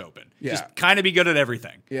U.S. Open. Yeah. Just kind of be good at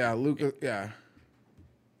everything. Yeah, Luca. Yeah.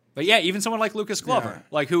 But yeah, even someone like Lucas Glover,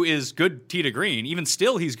 like who is good tee to green, even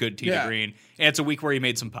still he's good tee to green, and it's a week where he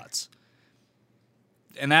made some putts.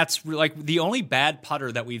 And that's like the only bad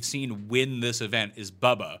putter that we've seen win this event is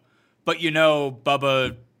Bubba. But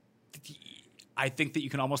Bubba, I think that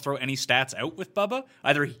you can almost throw any stats out with Bubba.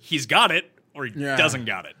 Either he's got it or he doesn't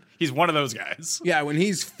got it. He's one of those guys. Yeah, when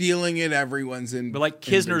he's feeling it, everyone's in. But like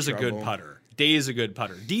Kisner's a good putter. Day's a good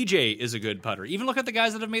putter. DJ is a good putter. Even look at the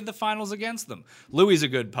guys that have made the finals against them. Louis a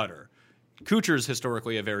good putter. Kuchar's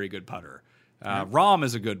historically a very good putter. Rahm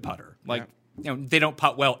is a good putter. They don't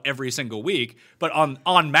putt well every single week, but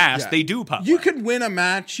en masse, they do putt You well. can win a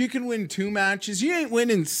match. You can win 2 matches. You ain't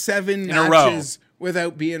winning 7 in matches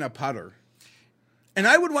without being a putter. And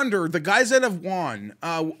I would wonder, the guys that have won,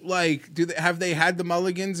 have they had the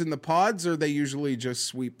mulligans in the pods, or they usually just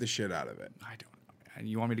sweep the shit out of it? I don't know.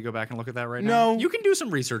 You want me to go back and look at that right now? No. You can do some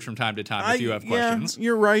research from time to time if you have questions. Yeah,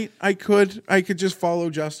 you're right. I could just follow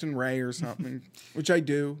Justin Ray or something, which I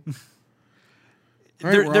do. All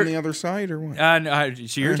right, we're on the other side, or what?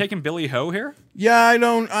 So you're taking Billy Ho here? Yeah,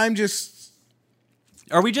 I'm just...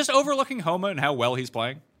 Are we just overlooking Homa and how well he's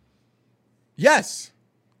playing? Yes.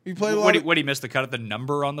 He played a lot. Would he miss the cut at the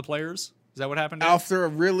number on the players? Is that what happened? After a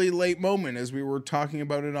really late moment, as we were talking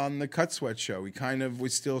about it on the Cut Sweat show, he kind of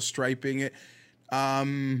was still striping it.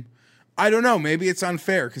 I don't know. Maybe it's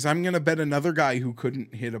unfair because I'm going to bet another guy who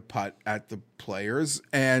couldn't hit a putt at the players,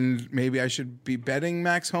 and maybe I should be betting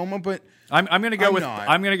Max Homa. But I'm going to go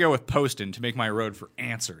with Poston to make my road for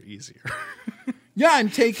answer easier. Yeah, I'm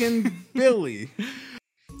taking Billy.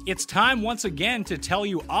 It's time once again to tell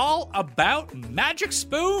you all about Magic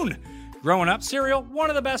Spoon. Growing up, cereal, one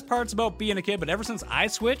of the best parts about being a kid, but ever since I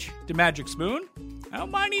switched to Magic Spoon, I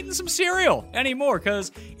don't mind eating some cereal anymore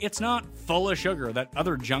because it's not full of sugar, that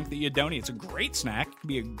other junk that you don't eat. It's a great snack, it can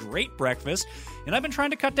be a great breakfast, and I've been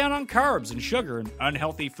trying to cut down on carbs and sugar and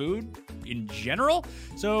unhealthy food in general,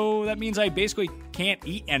 so that means I basically can't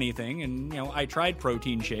eat anything, and I tried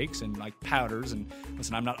protein shakes and like powders, and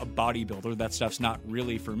listen, I'm not a bodybuilder, that stuff's not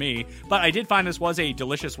really for me, but I did find this was a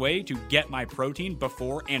delicious way to get my protein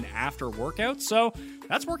before and after workouts, so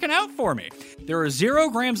that's working out for me. There are 0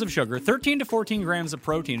 grams of sugar, 13 to 14 grams of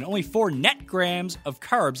protein, and only 4 net grams of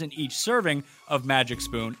carbs in each serving of Magic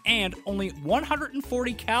Spoon, and only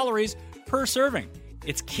 140 calories per serving.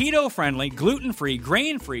 It's keto-friendly, gluten-free,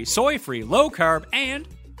 grain-free, soy-free, low-carb, and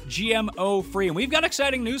GMO-free. And we've got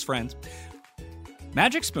exciting news, friends.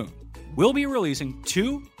 Magic Spoon will be releasing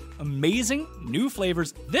 2 amazing new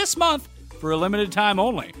flavors this month for a limited time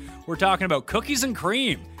only. We're talking about cookies and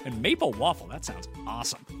cream and maple waffle. That sounds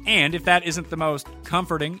awesome. And if that isn't the most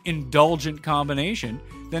comforting, indulgent combination,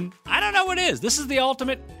 then I don't know what is. This is the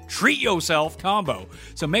ultimate treat yourself combo.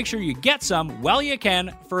 So make sure you get some while you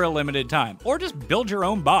can for a limited time, or just build your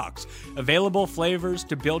own box. Available flavors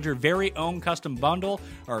to build your very own custom bundle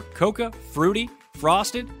are Coca, Fruity,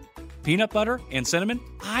 Frosted, Peanut Butter, and Cinnamon.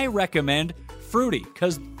 I recommend Fruity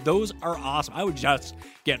because those are awesome. I would just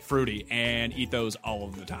get Fruity and eat those all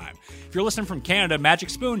of the time. If you're listening from Canada, Magic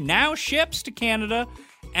Spoon now ships to Canada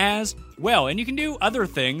as well. And you can do other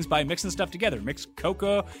things by mixing stuff together. Mix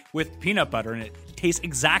cocoa with peanut butter, and it tastes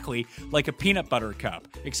exactly like a peanut butter cup,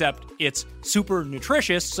 except it's super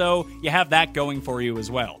nutritious, so you have that going for you as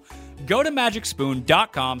well. Go to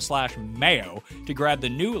magicspoon.com/mayo to grab the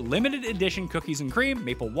new limited edition cookies and cream,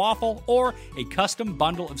 maple waffle, or a custom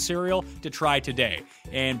bundle of cereal to try today.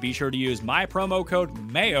 And be sure to use my promo code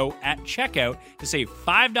MAYO at checkout to save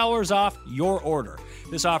 $5 off your order.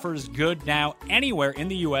 This offer is good now anywhere in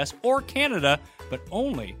the US or Canada, but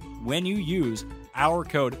only when you use our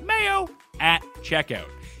code MAYO at checkout.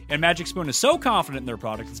 And Magic Spoon is so confident in their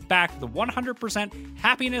product, it's backed with a 100%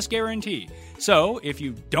 happiness guarantee. So, if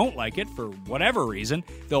you don't like it for whatever reason,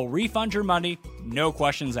 they'll refund your money, no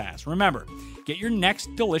questions asked. Remember, get your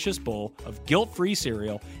next delicious bowl of guilt-free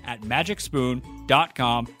cereal at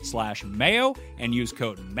magicspoon.com/mayo and use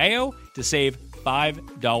code MAYO to save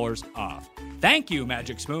 $5 off. Thank you,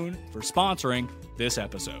 Magic Spoon, for sponsoring this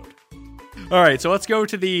episode. All right, so let's go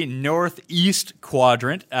to the Northeast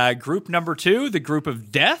Quadrant. Group number 2, the Group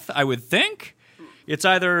of Death, I would think. It's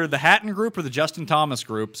either the Hatton Group or the Justin Thomas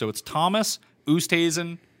Group. So it's Thomas,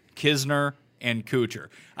 Oosthuizen, Kisner, and Kuchar.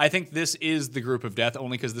 I think this is the Group of Death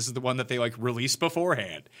only because this is the one that they released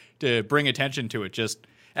beforehand to bring attention to it. Just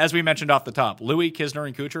as we mentioned off the top, Louis, Kisner,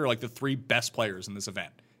 and Kuchar are the 3 best players in this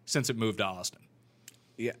event since it moved to Austin.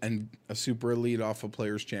 Yeah, and a super elite off a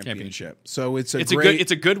Players Championship. So it's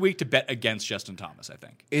a good week to bet against Justin Thomas, I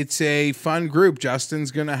think. It's a fun group.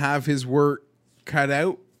 Justin's going to have his work cut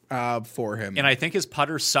out for him. And I think his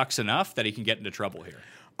putter sucks enough that he can get into trouble here.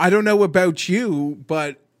 I don't know about you,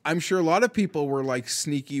 but I'm sure a lot of people were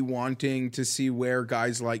sneaky wanting to see where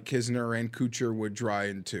guys like Kisner and Kuchar would draw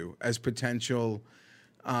into as potential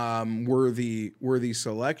worthy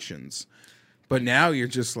selections. But now you're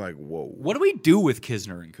just whoa. What do we do with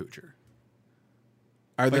Kisner and Kuchar?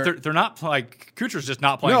 They're not Kuchar's just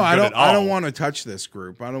not playing good at all. I don't want to touch this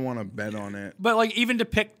group. I don't want to bet on it. But even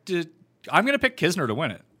I'm going to pick Kisner to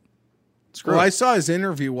win it. Well, I saw his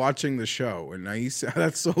interview watching the show, and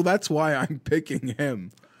that's why I'm picking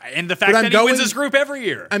him. And the fact that he wins his group every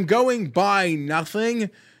year. I'm going by nothing,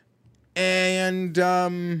 and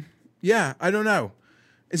I don't know.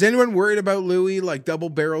 Is anyone worried about Louis, double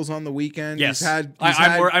barrels on the weekend? Yes.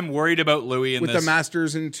 I'm worried about Louis with the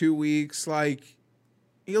Masters in 2 weeks.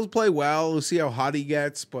 He'll play well. We'll see how hot he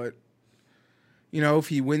gets, but if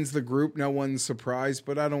he wins the group, no one's surprised.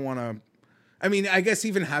 But I don't want to. I mean, I guess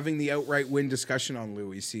even having the outright win discussion on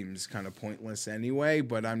Louis seems kind of pointless anyway,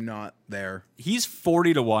 but I'm not there. He's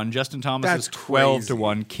 40-1. Justin Thomas is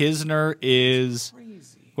 12-1. Kisner is,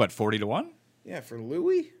 what, 40-1? Yeah, for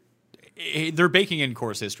Louis? They're baking in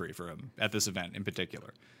course history for him at this event in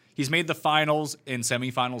particular. He's made the finals and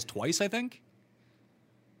semifinals twice, I think.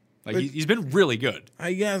 He's been really good.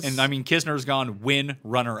 I guess. And, Kisner's gone win,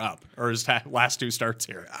 runner-up, or his last 2 starts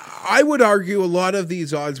here. I would argue a lot of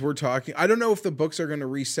these odds we're talking, I don't know if the books are going to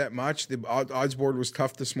reset much. The odds board was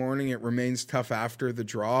tough this morning. It remains tough after the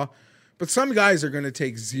draw. But some guys are going to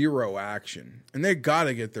take 0 action, and they got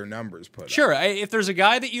to get their numbers put up. Sure. If there's a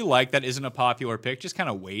guy that you like that isn't a popular pick, just kind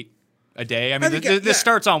of wait a day. This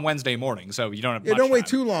starts on Wednesday morning, so you don't have much don't wait time.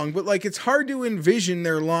 too long. But, it's hard to envision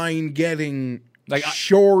their line getting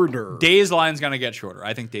shorter. Day's line's going to get shorter.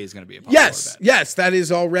 I think Day's going to be a popular bet. Yes, that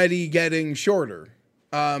is already getting shorter.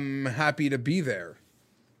 Happy to be there.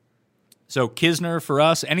 So Kisner for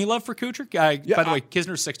us. Any love for Kuchar? By the way,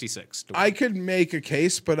 Kisner's 66. I could make a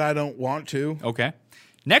case, but I don't want to. Okay.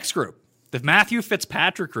 Next group. The Matthew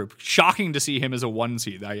Fitzpatrick group. Shocking to see him as a 1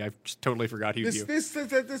 seed. I just totally forgot he was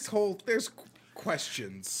there's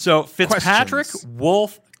questions. So Fitzpatrick,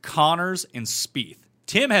 Wolf, Connors, and Spieth.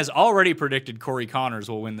 Tim has already predicted Corey Connors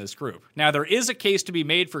will win this group. Now, there is a case to be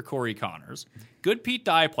made for Corey Connors. Good Pete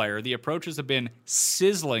Dye player. The approaches have been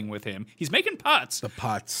sizzling with him. He's making putts. The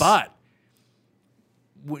putts. But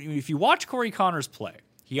if you watch Corey Connors play,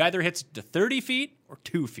 he either hits to 30 feet or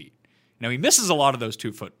 2 feet. Now, he misses a lot of those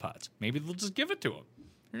 2-foot putts. Maybe they'll just give it to him.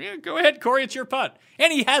 Yeah, go ahead, Corey, it's your putt.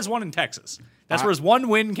 And he has one in Texas. That's where his one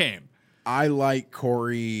win came. I like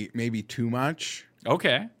Corey maybe too much.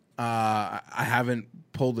 Okay. I haven't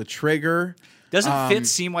pulled a trigger. Doesn't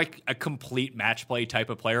Fitz seem like a complete match play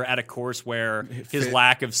type of player at a course where his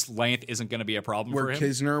lack of length isn't going to be a problem for him? Where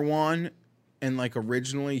Kisner won, and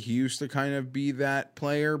originally he used to kind of be that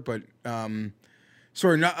player, but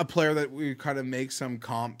not a player that we kind of make some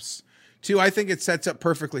comps to. I think it sets up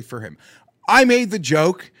perfectly for him. I made the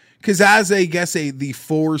joke because as the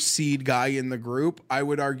 4 seed guy in the group, I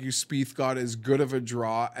would argue Spieth got as good of a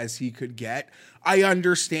draw as he could get. I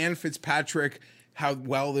understand Fitzpatrick, how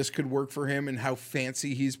well this could work for him and how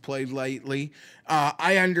fancy he's played lately.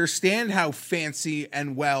 I understand how fancy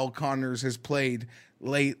and well Connors has played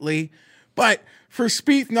lately. But for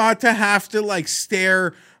Spieth not to have to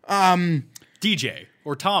stare DJ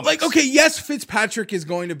or Thomas. Yes, Fitzpatrick is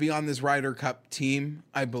going to be on this Ryder Cup team,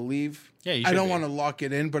 I believe. Yeah, I don't want to lock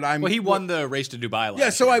it in, but he won the race to Dubai last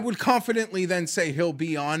year. So year. I would confidently then say he'll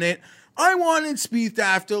be on it. I wanted Spieth to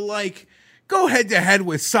have to go head to head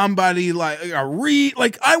with somebody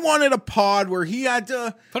I wanted a pod where he had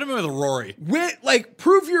to put him in with Rory.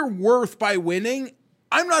 Prove your worth by winning.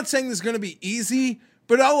 I'm not saying this is going to be easy,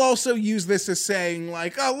 But I'll also use this as saying,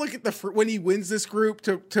 like, oh, look at when he wins this group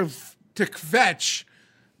to kvetch,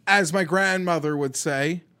 as my grandmother would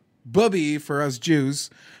say, bubby for us Jews,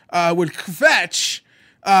 would kvetch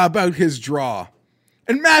about his draw.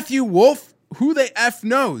 And Matthew Wolff, who the F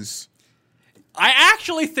knows? I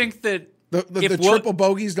actually think that the triple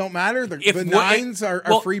bogeys don't matter. The nines are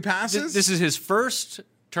free passes. This is his first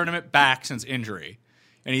tournament back since injury.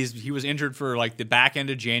 And he was injured for like the back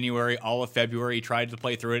end of January, all of February. He tried to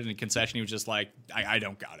play through it in a concession. He was just like, I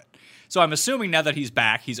don't got it. So I'm assuming now that he's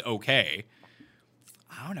back, he's okay.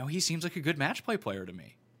 I don't know. He seems like a good match play player to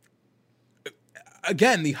me.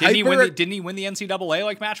 Again, didn't he win the NCAA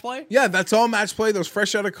like match play? Yeah, that's all match play. Those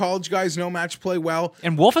fresh out of college guys know match play well.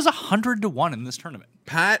 And Wolff is 100-1 in this tournament.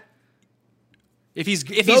 Pat, if he's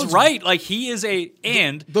right, like he is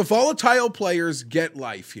the volatile players get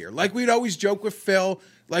life here. Like we'd always joke with Phil.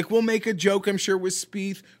 Like we'll make a joke, I'm sure, with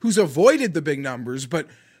Spieth, who's avoided the big numbers, but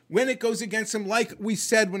when it goes against him, like we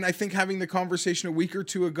said when I think having the conversation a week or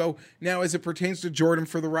two ago, now as it pertains to Jordan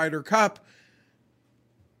for the Ryder Cup,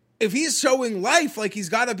 if he's showing life, like he's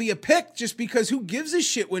got to be a pick, just because who gives a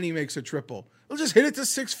shit when he makes a triple? He'll just hit it to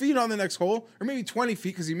 6 feet on the next hole, or maybe 20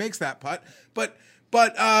 feet because he makes that putt. But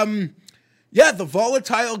yeah, the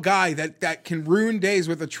volatile guy that can ruin days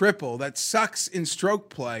with a triple, that sucks in stroke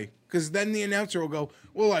play, because then the announcer will go,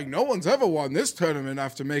 well, like no one's ever won this tournament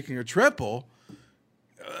after making a triple.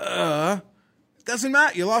 Doesn't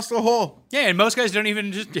matter. You lost the hole. Yeah, and most guys don't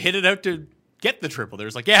even just hit it out to get the triple.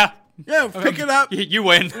 There's like, yeah, pick it up. You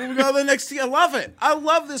win. We'll go the next year. I love it. I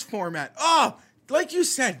love this format. Oh, like you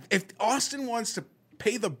said, if Austin wants to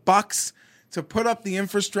pay the bucks to put up the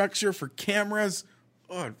infrastructure for cameras,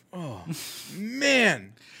 oh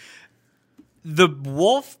man. The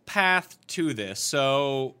Wolff path to this.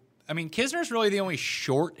 So, I mean, Kisner's really the only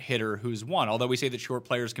short hitter who's won, although we say that short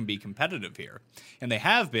players can be competitive here. And they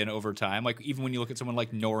have been over time. Like, even when you look at someone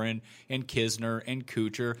like Noren and Kisner and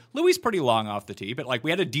Kuchar, Louis pretty long off the tee, but like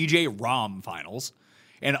we had a DJ Rahm finals,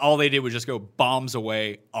 and all they did was just go bombs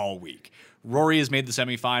away all week. Rory has made the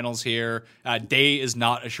semifinals here. Day is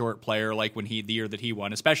not a short player like the year that he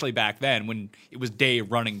won, especially back then when it was Day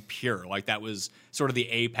running pure. Like that was sort of the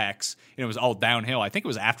apex, and it was all downhill. I think it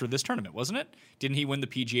was after this tournament, wasn't it? Didn't he win the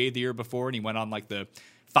PGA the year before, and he went on like the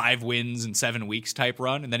 5 wins in 7 weeks type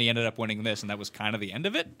run, and then he ended up winning this, and that was kind of the end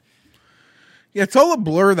of it? Yeah, it's all a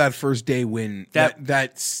blur, that first day win,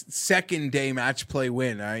 that second day match play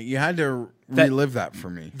win. You had to relive that for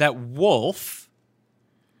me. That Wolff,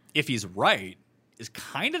 if he's right, is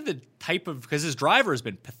kind of the type of, because his driver has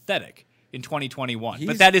been pathetic in 2021,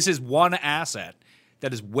 but that is his one asset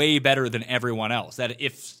that is way better than everyone else. That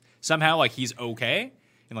if somehow like he's okay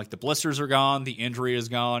and like the blisters are gone, the injury is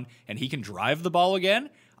gone, and he can drive the ball again,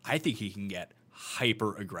 I think he can get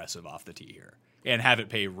hyper aggressive off the tee here and have it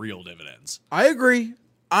pay real dividends. I agree.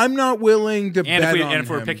 I'm not willing to bet on him. And if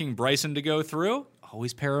we're picking Bryson to go through,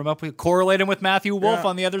 always pair him up correlate him with Matthew Wolff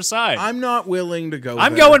on the other side. I'm not willing to go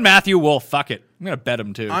I'm there. going Matthew Wolff. Fuck it. I'm going to bet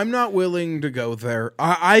him too. I'm not willing to go there.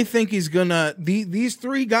 I think he's going to... These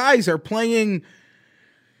 3 guys are playing...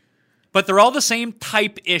 But they're all the same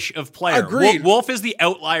type-ish of player. Agreed. Wolff is the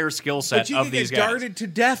outlier skill set of these guys. But you get darted to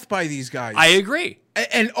death by these guys. I agree.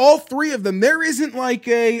 And all 3 of them, there isn't like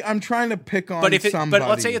I'm trying to pick on somebody. But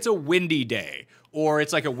let's say it's a windy day, or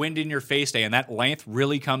it's like a wind-in-your-face day, and that length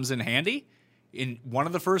really comes in handy. In one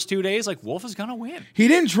of the first 2 days, like Wolff is going to win. He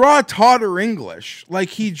didn't draw Todd or English. Like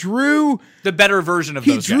he drew the better version of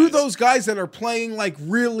those guys. He drew those guys that are playing like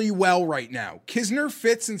really well right now. Kisner,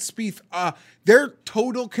 Fitz, and Spieth, their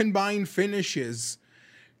total combined finishes,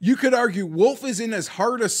 you could argue Wolff is in as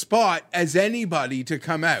hard a spot as anybody to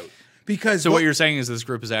come out. Because what you're saying is this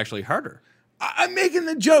group is actually harder. I'm making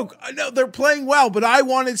the joke. I know they're playing well, but I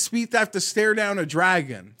wanted Spieth to have to stare down a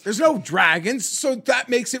dragon. There's no dragons, so that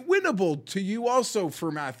makes it winnable to you also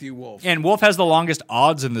for Matthew Wolff. And Wolff has the longest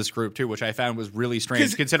odds in this group, too, which I found was really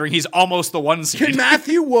strange, considering he's almost the 1 seed. Can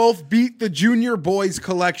Matthew Wolff beat the Junior Boys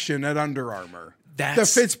collection at Under Armour? The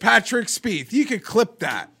Fitzpatrick Spieth. You could clip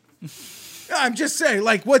that. I'm just saying,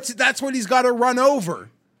 like, that's what he's got to run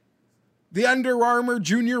over. The Under Armour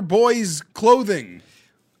Junior Boys clothing.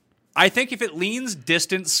 I think if it leans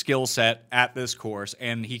distance skill set at this course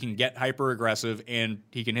and he can get hyper aggressive and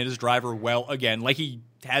he can hit his driver well again, like he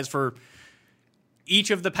has for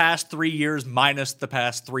each of the past 3 years minus the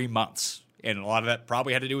past 3 months. And a lot of that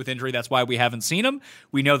probably had to do with injury. That's why we haven't seen him.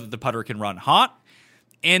 We know that the putter can run hot.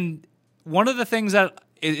 And one of the things that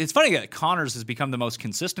it's funny that Connors has become the most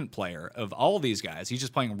consistent player of all of these guys. He's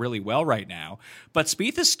just playing really well right now. But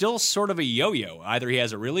Spieth is still sort of a yo-yo. Either he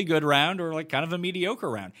has a really good round or like kind of a mediocre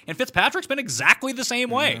round. And Fitzpatrick's been exactly the same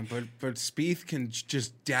way. But Spieth can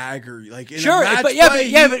just dagger like in sure, a match but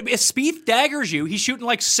play, but if Spieth daggers you, he's shooting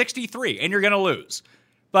like 63, and you're gonna lose.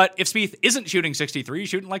 But if Spieth isn't shooting 63, he's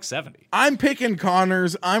shooting like 70. I'm picking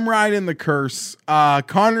Connors. I'm riding the curse.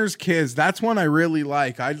 Connors Kiz. That's one I really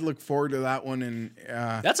like. I'd look forward to that one. And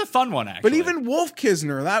that's a fun one, actually. But even Wolf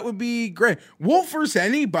Kisner, that would be great. Wolf versus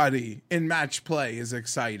anybody in match play is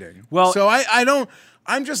exciting. Well, so I don't.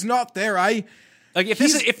 I'm just not there.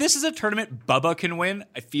 If this is a tournament Bubba can win,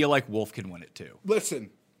 I feel like Wolf can win it too.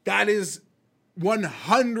 Listen, that is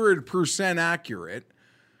 100% accurate.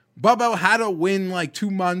 Bubba had a win like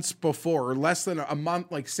 2 months before, or less than a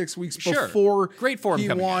month, like 6 weeks before. Great form he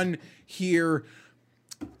coming won here.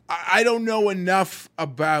 I don't know enough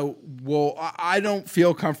about. Well, I don't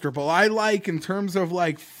feel comfortable. I like in terms of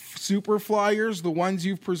like super flyers, the ones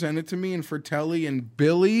you've presented to me, and Fratelli and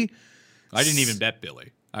Billy. I didn't even bet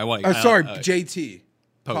Billy. JT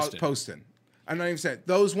Poston. I'm not even saying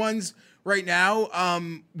those ones right now.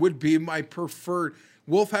 Would be my preferred.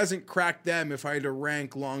 Wolf hasn't cracked them. If I had to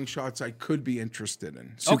rank long shots, I could be interested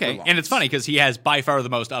in. Okay, and it's funny because he has by far the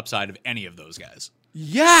most upside of any of those guys.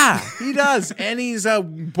 Yeah, he does. And he's a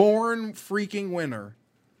born freaking winner.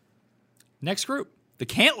 Next group, the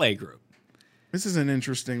Cantlay group. This is an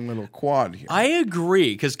interesting little quad here. I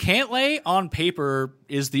agree, because Cantlay on paper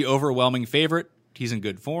is the overwhelming favorite. He's in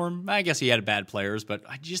good form. I guess he had bad players, but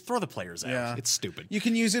I just throw the players out. Yeah. It's stupid. You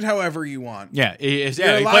can use it however you want. Yeah, he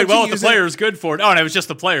played well with the players. Good for it. Oh, and it was just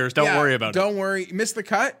the players. Don't worry about it. Don't worry. Missed the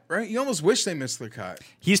cut, right? You almost wish they missed the cut.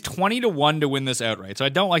 He's 20-1 to win this outright, so I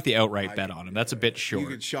don't like the outright bet on him. That's a bit short. You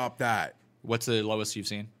could shop that. What's the lowest you've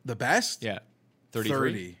seen? The best? Yeah, 33.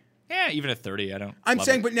 30. Yeah, even at 30, I'm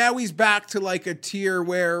saying, but now he's back to like a tier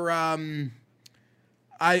where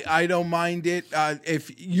I don't mind it.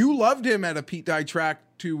 If you loved him at a Pete Dye track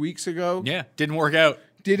 2 weeks ago, yeah, didn't work out.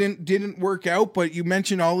 Didn't work out. But you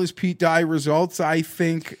mentioned all his Pete Dye results. I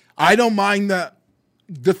think I don't mind the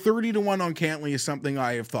 30-1 on Cantlay is something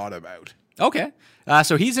I have thought about. Okay,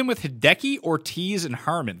 so he's in with Hideki, Ortiz, and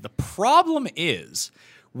Harman. The problem is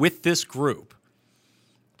with this group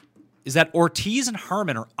is that Ortiz and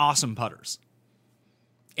Harman are awesome putters,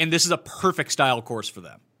 and this is a perfect style course for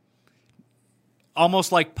them.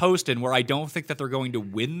 Almost like Poston, where I don't think that they're going to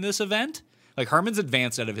win this event. Like, Harman's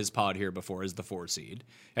advanced out of his pod here before as the 4 seed.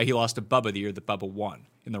 He lost to Bubba the year that Bubba won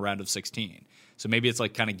in the round of 16. So maybe it's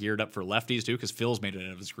like kind of geared up for lefties too, because Phil's made it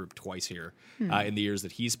out of his group twice here in the years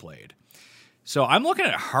that he's played. So I'm looking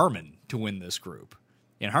at Harman to win this group.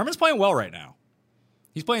 And Harman's playing well right now.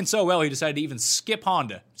 He's playing so well, he decided to even skip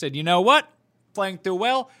Honda. Said, you know what? Playing too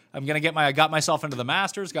well. I got myself into the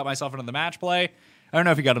Masters, got myself into the match play. I don't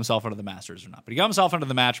know if he got himself into the Masters or not, but he got himself into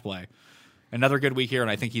the match play. Another good week here,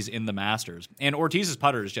 and I think he's in the Masters. And Ortiz's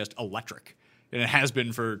putter is just electric, and it has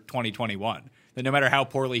been for 2021. That no matter how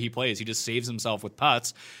poorly he plays, he just saves himself with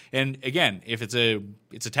putts. And again, if it's a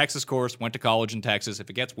Texas course, went to college in Texas. If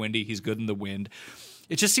it gets windy, he's good in the wind.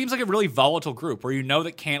 It just seems like a really volatile group where you know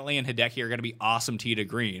that Cantlay and Hideki are going to be awesome tee to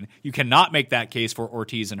green. You cannot make that case for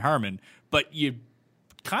Ortiz and Harman, but you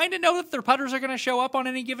kind of know that their putters are going to show up on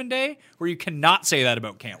any given day, where you cannot say that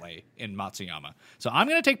about Cantlay and Matsuyama. So I'm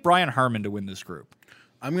going to take Brian Harman to win this group.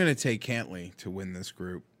 I'm going to take Cantlay to win this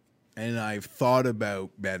group, and I've thought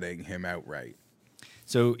about betting him outright.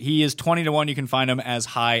 So he is 20-1. You can find him as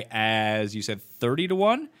high as, you said,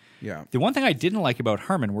 30-1? Yeah. The one thing I didn't like about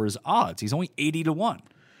Harman were his odds. He's only 80-1.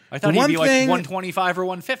 I thought he'd be like 125 or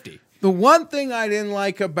 150. The one thing I didn't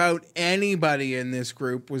like about anybody in this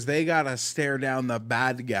group was they got to stare down the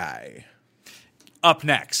bad guy. Up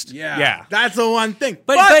next. Yeah. That's the one thing.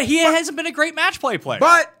 But he hasn't been a great match play player.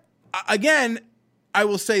 But, again, I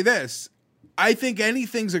will say this. I think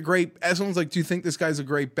anything's a great... Someone's like, do you think this guy's a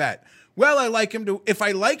great bet? Well, if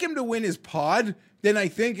I like him to win his pod, then I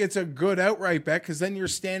think it's a good outright bet, because then you're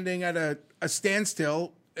standing at a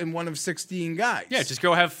standstill in one of 16 guys. Yeah, just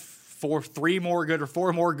go have 4 more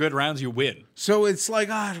good rounds, you win. So it's like,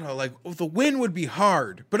 I don't know, like the win would be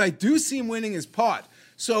hard, but I do see him winning his pod.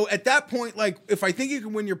 So at that point, like if I think you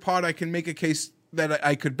can win your pod, I can make a case that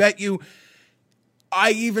I could bet you.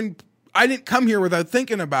 I didn't come here without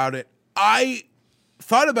thinking about it. I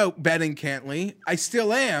thought about betting Cantlay. I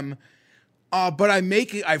still am. But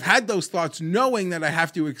I've had those thoughts knowing that I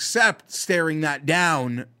have to accept staring that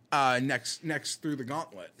down next through the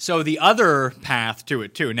gauntlet. So the other path to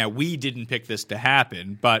it too. Now, we didn't pick this to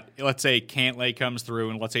happen, but let's say Cantlay comes through,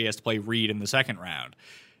 and let's say he has to play Reed in the second round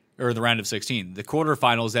or the round of 16. The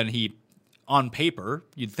quarterfinals, then he on paper,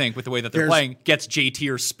 you'd think with the way that they're playing, gets JT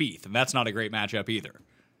or Spieth, and that's not a great matchup either.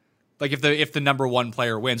 Like if the number one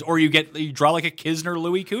player wins, or you draw like a Kisner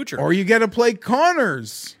Louis Kuchar, or you get to play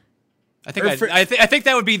Connors. I think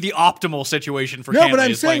that would be the optimal situation for. No, Cantlay, but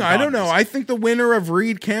I'm saying I don't know. Connors. I think the winner of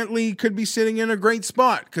Reed Cantlay could be sitting in a great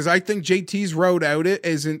spot because I think JT's road out it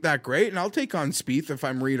isn't that great, and I'll take on Spieth if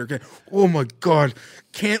I'm Reed or Cantlay. Oh my God,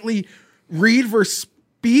 Cantlay, Reed versus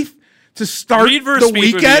Spieth to start Reed versus the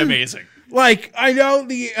Spieth weekend. would be amazing. Like, I know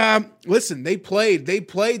listen, they played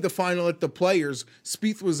the final at the Players.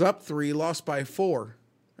 Spieth was up 3, lost by 4.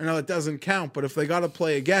 I know it doesn't count, but if they got to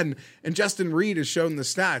play again, and Justin Reed has shown the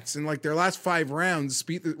stats in like their last 5 rounds,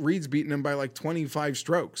 Reed's beaten him by like 25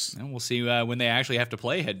 strokes. And we'll see when they actually have to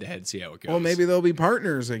play head to head, see how it goes. Well, maybe they'll be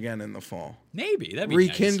partners again in the fall. Maybe that'd be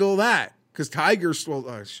rekindle that because Tiger stole.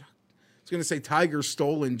 I was going to say Tiger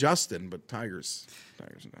stole in Justin, but Tiger's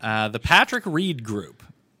the Patrick Reed group,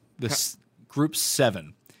 this group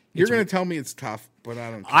 7. You're going to tell me it's tough, but I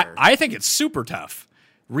don't care. I think it's super tough.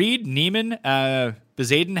 Reed, Neiman,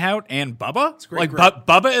 Bezadenhout, and Bubba. It's great.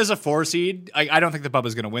 Bubba is a 4 seed. I don't think that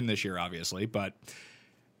Bubba's going to win this year, obviously, but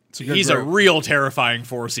he's a real terrifying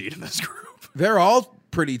 4 seed in this group. They're all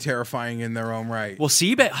pretty terrifying in their own right. Well,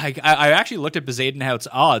 see, but I actually looked at Bezadenhout's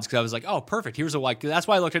odds because I was like, oh, perfect. Here's that's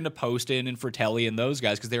why I looked into Poston and Fratelli and those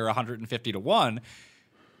guys because they were 150 to 1.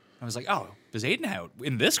 I was like, oh, Bezadenhout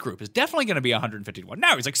in this group is definitely going to be 150 to 1.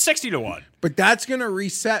 Now he's like 60 to 1. But that's going to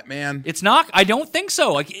reset, man. It's not. I don't think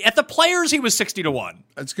so. Like at the Players, he was 60 to 1.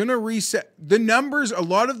 It's going to reset the numbers. A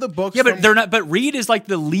lot of the books. Yeah, but they're not. But Reed is like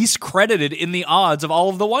the least credited in the odds of all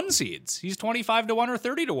of the 1 seeds. He's 25 to 1 or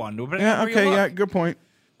 30 to 1. Yeah. Okay. Yeah. Good point.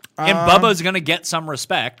 And Bubba's going to get some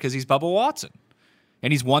respect because he's Bubba Watson,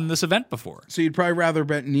 and he's won this event before. So you'd probably rather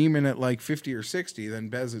bet Neiman at like 50 or 60 than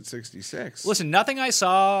Bez at 66. Listen, nothing I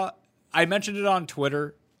saw. I mentioned it on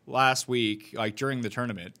Twitter last week, like during the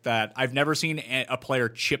tournament, that I've never seen a player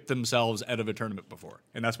chip themselves out of a tournament before,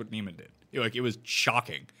 and that's what Neiman did. It was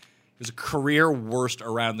shocking. It was a career worst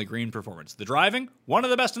around the green performance. The driving, one of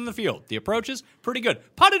the best in the field. The approaches, pretty good.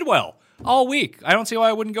 Putted well all week. I don't see why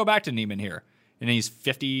I wouldn't go back to Neiman here. And he's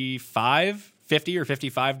 50 or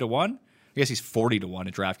 55 to 1. I guess he's 40 to 1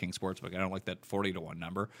 at DraftKings Sportsbook. I don't like that 40 to 1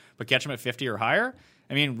 number. But catch him at 50 or higher.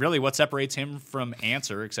 I mean, really, what separates him from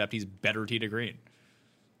Answer except he's better tee to green?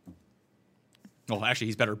 Well, actually,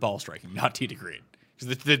 he's better ball striking, not tee to green.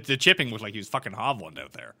 Because the chipping looked like he was fucking Hovland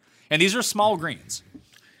out there. And these are small greens.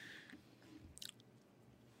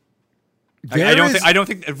 I don't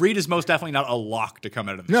think Reed is most definitely not a lock to come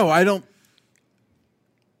out of this. No, I don't.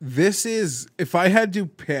 This is, if I had to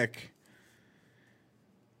pick,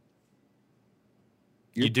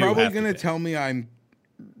 you're probably going to tell me I'm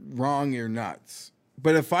wrong or nuts.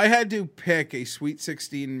 But if I had to pick a Sweet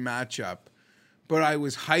 16 matchup, but I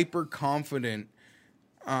was hyper confident,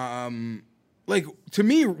 like to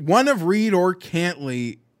me, one of Reed or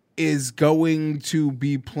Cantlay is going to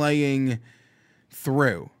be playing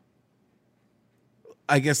through.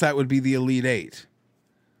 I guess that would be the Elite 8.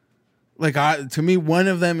 Like, to me, one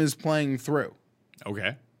of them is playing through.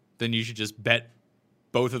 Okay. Then you should just bet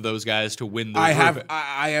both of those guys to win the I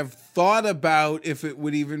have thought about if it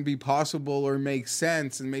would even be possible or make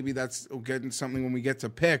sense, and maybe that's getting something when we get to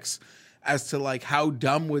picks, as to, like, how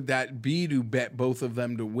dumb would that be to bet both of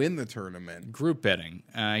them to win the tournament? Group betting.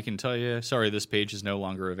 I can tell you, sorry, this page is no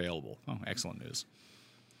longer available. Oh, excellent news.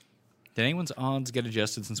 Did anyone's odds get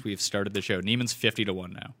adjusted since we've started the show? Neiman's 50 to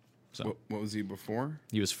 1 now. So what was he before?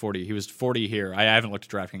 He was 40. He was 40 here. I haven't looked at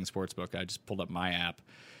DraftKings Sportsbook. I just pulled up my app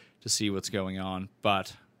to see what's going on.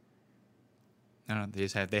 But I don't know,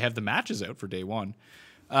 they have the matches out for day 1.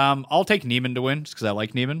 I'll take Neiman to win just because I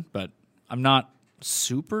like Neiman, but I'm not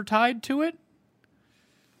super tied to it.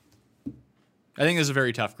 I think this is a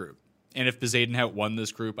very tough group. And if Bezadenhout won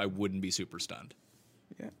this group, I wouldn't be super stunned.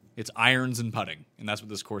 Yeah. It's irons and putting, and that's what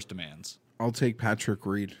this course demands. I'll take Patrick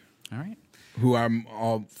Reed. All right. Who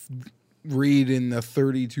I'll read in the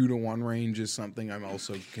 32 to 1 range is something I'm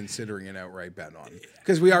also considering an outright bet on.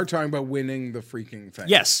 Because we are talking about winning the freaking thing.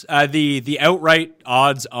 Yes. The outright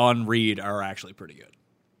odds on Reed are actually pretty good.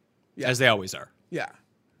 Yeah. As they always are. Yeah.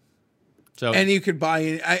 So, and you could buy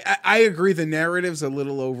in. I agree the narrative's a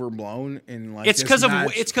little overblown in like it's because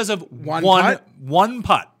of one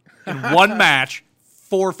putt in one match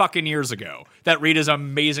 4 fucking years ago that Reed is an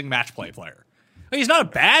amazing match play player. He's not a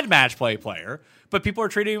bad match play player, but people are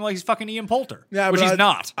treating him like he's fucking Ian Poulter, which he's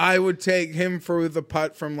not. I would take him for the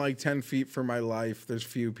putt from like 10 feet for my life. There's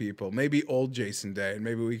few people. Maybe old Jason Day, and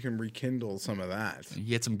maybe we can rekindle some of that. You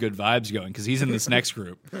get some good vibes going because he's in this next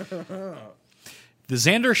group. The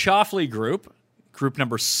Xander Schauffele group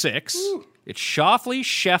number 6, It's Schauffele,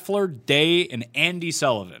 Scheffler, Day, and Andy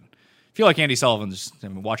Sullivan. I feel like Andy Sullivan's,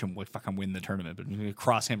 watch him fucking win the tournament, but I'm going to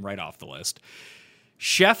cross him right off the list.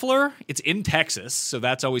 Scheffler, it's in Texas, so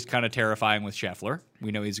that's always kind of terrifying with Scheffler.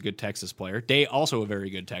 We know he's a good Texas player. Day, also a very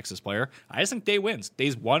good Texas player. I just think Day wins.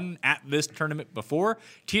 Day's won at this tournament before.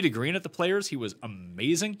 Tee to Green at the Players, he was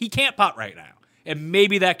amazing. He can't putt right now, and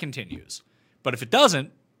maybe that continues. But if it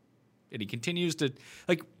doesn't, and he continues to,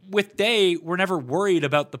 like with Day, we're never worried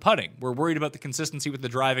about the putting. We're worried about the consistency with the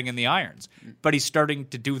driving and the irons. But he's starting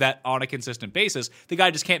to do that on a consistent basis. The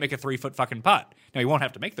guy just can't make a 3-foot fucking putt. Now, he won't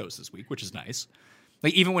have to make those this week, which is nice.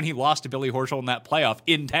 Like, even when he lost to Billy Horschel in that playoff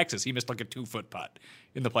in Texas, he missed like a 2-foot putt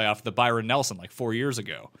in the playoff, the Byron Nelson, like 4 years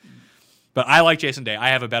ago. But I like Jason Day. I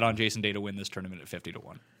have a bet on Jason Day to win this tournament at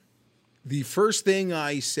 50-1. The first thing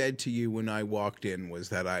I said to you when I walked in was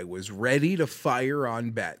that I was ready to fire on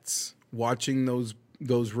bets, watching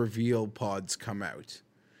those reveal pods come out.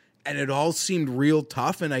 And it all seemed real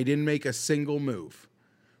tough, and I didn't make a single move.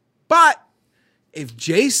 But if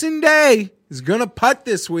Jason Day is going to putt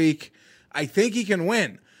this week, I think he can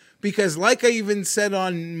win. Because like I even said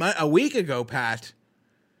a week ago, Pat,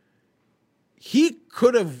 he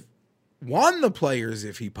could have won the Players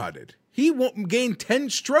if he putted. He gained 10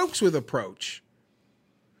 strokes with approach.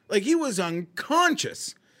 Like, he was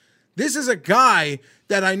unconscious. This is a guy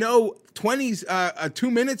that I know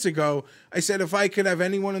 2 minutes ago, I said if I could have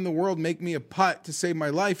anyone in the world make me a putt to save my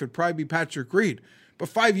life, it'd probably be Patrick Reed. But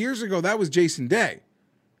 5 years ago, that was Jason Day.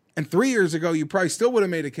 And 3 years ago, you probably still would have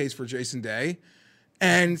made a case for Jason Day.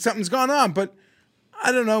 And something's gone on. But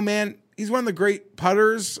I don't know, man. He's one of the great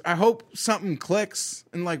putters. I hope something clicks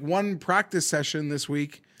in like one practice session this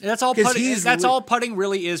week. That's all putting. That's all putting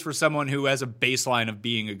really is for someone who has a baseline of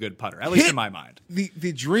being a good putter, at least in my mind.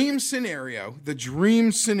 The dream scenario,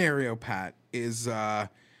 Pat, is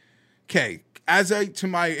okay. To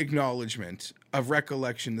my acknowledgement of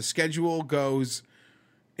recollection, the schedule goes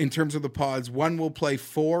in terms of the pods. One will play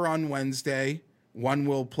 4 on Wednesday, one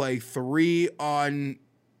will play 3 on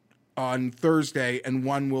Thursday, and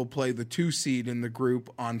one will play the 2 seed in the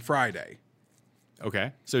group on Friday.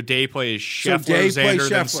 Okay. So Day plays Scheffler, Xander,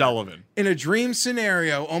 then Sullivan. In a dream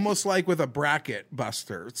scenario, almost like with a bracket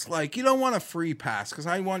buster, it's like you don't want a free pass because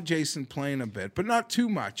I want Jason playing a bit, but not too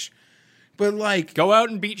much. But like, go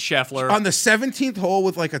out and beat Scheffler. On the 17th hole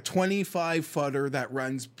with like a 25-footer that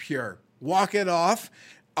runs pure. Walk it off.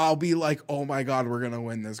 I'll be like, oh my God, we're going to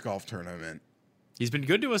win this golf tournament. He's been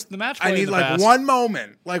good to us in the match play. I need one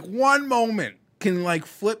moment can like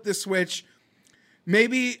flip the switch.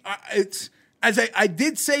 Maybe it's... As I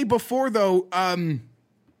did say before, though,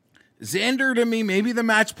 Xander, to me, maybe the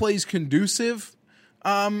match play is conducive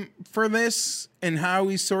for this and how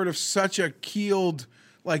he's sort of such a keeled,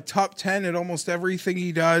 like, top 10 at almost everything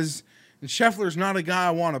he does. And Scheffler's not a guy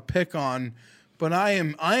I want to pick on, but I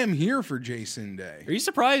am here for Jason Day. Are you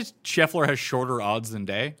surprised Scheffler has shorter odds than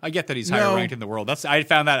Day? I get that he's higher ranked in the world. I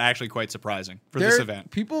found that actually quite surprising for this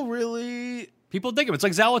event. People dig him. It's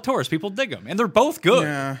like Zalatoris. People dig him. And they're both good.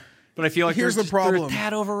 Yeah. But I feel like here's the problem. They're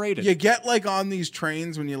that overrated. You get like on these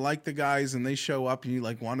trains when you like the guys and they show up and you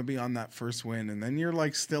like want to be on that first win, and then you're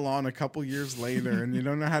like still on a couple years later and you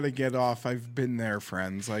don't know how to get off. I've been there,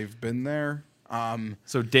 friends. I've been there.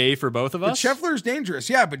 So Day for both of us? But Scheffler's dangerous.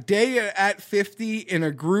 Yeah, but Day at 50 in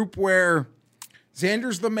a group where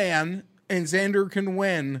Xander's the man and Xander can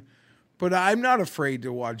win, but I'm not afraid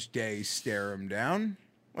to watch Day stare him down.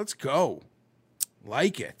 Let's go.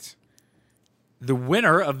 Like it. The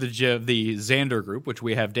winner of the Xander group, which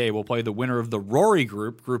we have Day, will play the winner of the Rory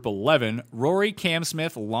group, Group 11, Rory, Cam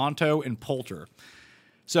Smith, Lonto, and Poulter.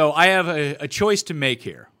 So I have a choice to make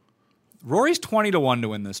here. Rory's 20-1 to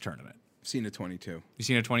win this tournament. I've seen a 22. You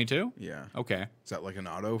seen a 22? Yeah. Okay. Is that like an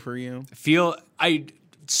auto for you? I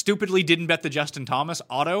stupidly didn't bet the Justin Thomas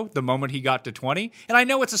auto the moment he got to 20. And I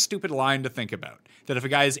know it's a stupid line to think about, that if a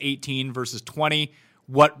guy is 18 versus 20,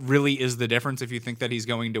 what really is the difference if you think that he's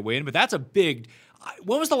going to win? But that's a big...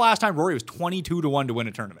 When was the last time Rory was 22-1 to win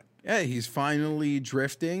a tournament? Yeah, he's finally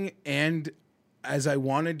drifting. And as I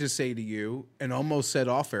wanted to say to you, and almost said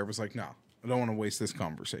off air, was like, no, I don't want to waste this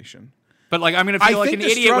conversation. But like, I'm going to feel like an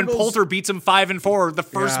idiot when Poulter beats him 5-4 the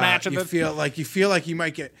first match of the... You feel like you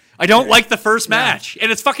might get... I don't like the first match.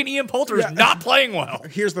 And it's fucking Ian Poulter is not playing well.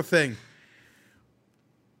 Here's the thing.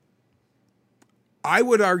 I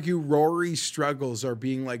would argue Rory's struggles are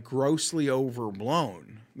being like grossly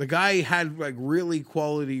overblown. The guy had like really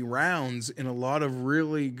quality rounds in a lot of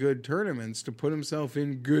really good tournaments to put himself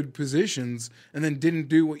in good positions and then didn't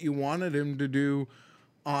do what you wanted him to do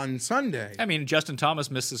on Sunday. I mean, Justin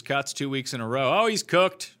Thomas missed his cuts 2 weeks in a row. Oh, he's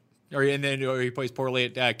cooked. And then he plays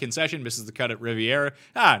poorly at concession, misses the cut at Riviera.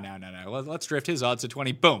 No. Let's drift his odds to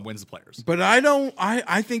 20. Boom, wins the Players. But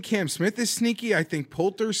I think Cam Smith is sneaky. I think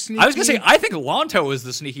Poulter's sneaky. I was going to say, I think Lonto is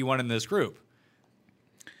the sneaky one in this group.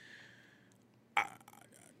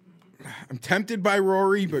 I'm tempted by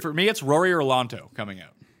Rory, but for me, it's Rory or Lonto coming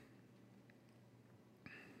out.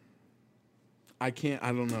 I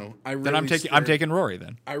don't know. Then I'm taking Rory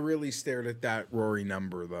then. I really stared at that Rory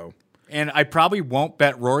number though. And I probably won't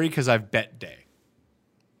bet Rory because I've bet Day.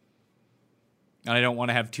 And I don't want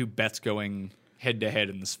to have two bets going head to head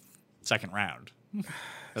in this second round.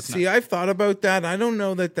 I've thought about that. I don't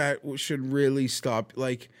know that should really stop.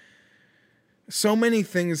 Like, so many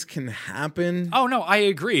things can happen. Oh no, I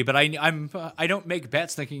agree, but I don't make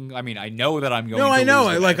bets thinking. I mean, I know that I'm going. No, to I know.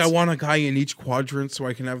 Lose I want a guy in each quadrant so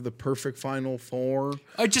I can have the perfect Final Four.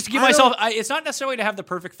 Just to give myself. It's not necessarily to have the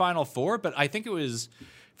perfect Final Four, but I think it was.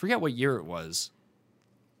 Forget what year it was.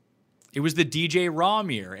 It was the DJ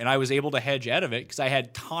Rahm year, and I was able to hedge out of it because I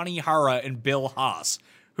had Tani Hara and Bill Haas,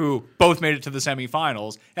 who both made it to the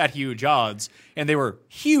semifinals at huge odds, and they were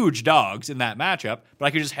huge dogs in that matchup. But I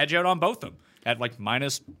could just hedge out on both of them at like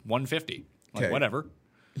minus 150, like whatever.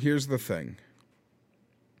 Here's the thing.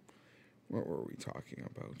 What were we talking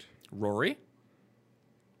about? Rory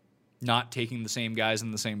not taking the same guys in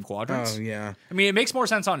the same quadrants. Oh, yeah. I mean, it makes more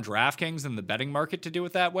sense on DraftKings than the betting market to do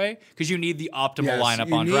it that way because you need the optimal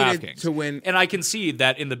lineup on DraftKings to win. And I concede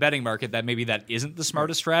that in the betting market that maybe that isn't the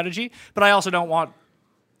smartest strategy, but I also don't want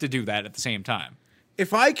to do that at the same time.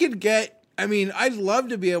 If I could get, I'd love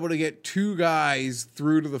to be able to get two guys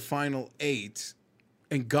through to the final 8,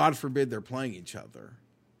 and God forbid they're playing each other.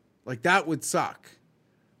 Like, that would suck.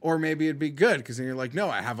 Or maybe it'd be good, because then you're like, no,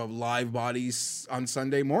 I have a live body on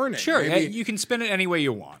Sunday morning. Sure, maybe, you can spin it any way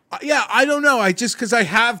you want. I don't know. Because I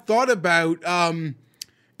have thought about,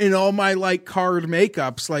 in all my, like, card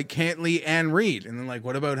makeups, like Cantley and Reed. And then, like,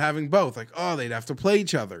 what about having both? Like, they'd have to play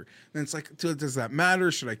each other. And it's like, does that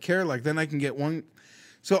matter? Should I care? Like, then I can get one.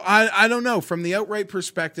 So I don't know. From the outright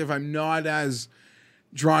perspective, I'm not as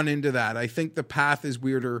drawn into that. I think the path is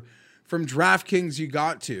weirder. From DraftKings, you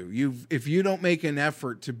got to. If you don't make an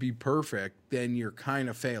effort to be perfect, then you're kind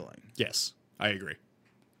of failing. Yes, I agree.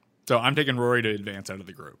 So I'm taking Rory to advance out of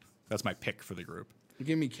the group. That's my pick for the group.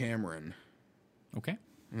 Give me Cameron. Okay.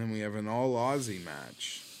 And then we have an all Aussie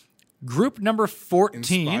match. Group number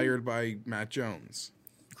 14. Inspired by Matt Jones.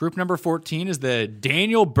 Group number 14 is the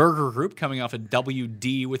Daniel Berger group coming off a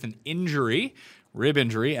WD with an injury, rib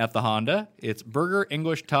injury at the Honda. It's Berger,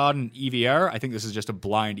 English, Todd, and EVR. I think this is just a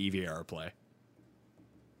blind EVR play.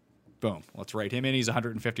 Boom. Let's write him in. He's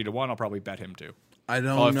 150 to 1. I'll probably bet him too. I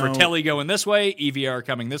don't know. Fratelli going this way, EVR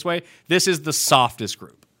coming this way. This is the softest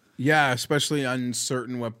group. Yeah, especially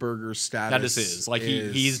uncertain what Berger's status is. Like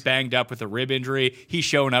he's banged up with a rib injury. He's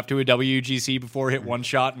shown up to a WGC before, hit one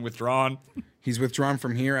shot and withdrawn. He's withdrawn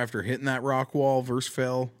from here after hitting that rock wall versus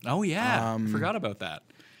Phil. Oh, yeah. Forgot about that.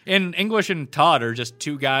 And English and Todd are just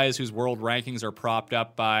two guys whose world rankings are propped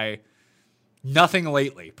up by nothing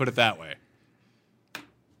lately, put it that way.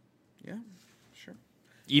 Yeah, sure.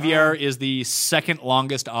 EVR is the second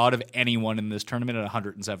longest odd of anyone in this tournament at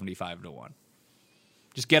 175 to 1.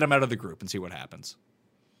 Just get him out of the group and see what happens.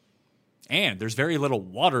 And there's very little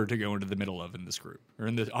water to go into the middle of in this group or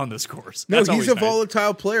on this course. No, he's a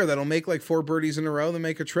volatile player that'll make like 4 birdies in a row, then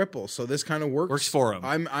make a triple. So this kind of works for him.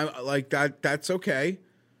 I'm like that. That's okay.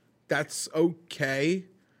 That's okay.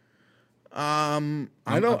 I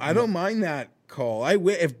don't mind that call.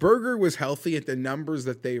 If Berger was healthy at the numbers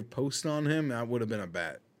that they've posted on him, that would have been a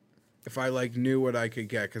bet. If I like knew what I could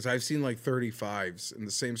get, because I've seen like 35s in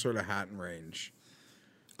the same sort of Hatton range.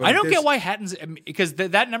 But I don't get why Hatton's, because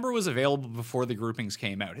that number was available before the groupings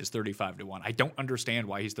came out, his 35 to 1. I don't understand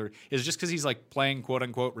why he's 30. Is it just because he's like playing quote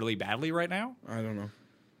unquote really badly right now? I don't know.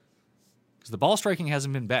 Because the ball striking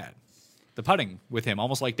hasn't been bad. The putting with him,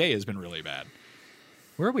 almost like Day, has been really bad.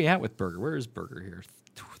 Where are we at with Berger? Where is Berger here?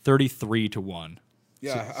 33 to 1.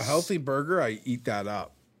 Yeah, a healthy Berger, I eat that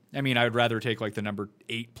up. I mean, I would rather take like the number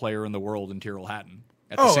 8 player in the world in Tyrrell Hatton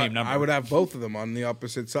at the same number. I would have both of them on the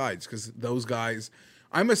opposite sides because those guys.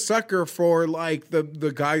 I'm a sucker for like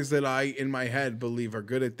the guys that I in my head believe are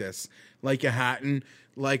good at this, like a Hatton,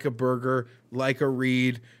 like a Berger, like a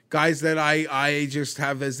Reed, guys that I just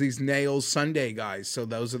have as these nails Sunday guys. So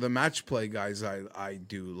those are the match play guys I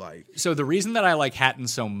do like. So the reason that I like Hatton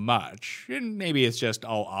so much, and maybe it's just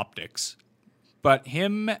all optics, but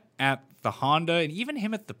him at the Honda and even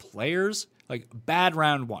him at the Players, like bad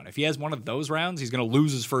round 1. If he has one of those rounds, he's going to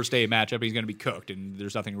lose his first day matchup. He's going to be cooked, and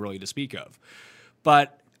there's nothing really to speak of.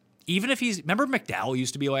 But even if remember McDowell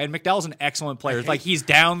used to be like, and McDowell's an excellent player. It's like he's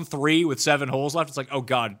down 3 with 7 holes left. It's like, oh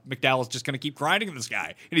God, McDowell's just going to keep grinding this guy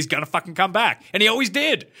and he's going to fucking come back. And he always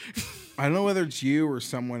did. I don't know whether it's you or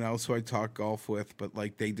someone else who I talk golf with, but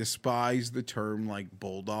like they despise the term like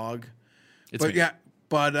bulldog. It's But me.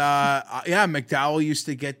 McDowell used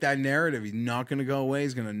to get that narrative. He's not going to go away.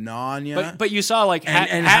 He's going to gnaw on you. But you saw like And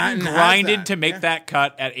Hatton Hatton has grinded that. to make Yeah. that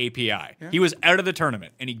cut at API. He was out of the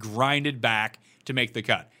tournament and he grinded back to make the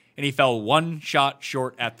cut. And he fell 1 shot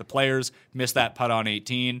short at the Players, missed that putt on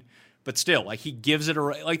 18. But still, like he gives it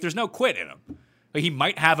there's no quit in him. Like, he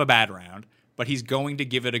might have a bad round, but he's going to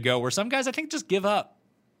give it a go. Where some guys I think just give up,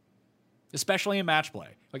 especially in match play.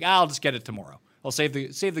 Like, I'll just get it tomorrow. I'll save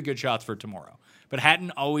the good shots for tomorrow. But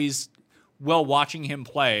Hatton always, watching him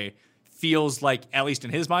play, feels like, at least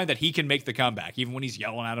in his mind, that he can make the comeback, even when he's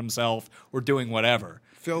yelling at himself or doing whatever.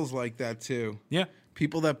 Phil's like that too. Yeah.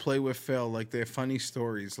 People that play with Phil, like they have funny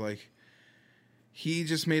stories. Like he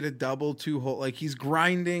just made a double 2 hole. Like he's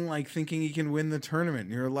grinding, like thinking he can win the tournament.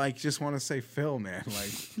 And you're like, just want to say, Phil, man,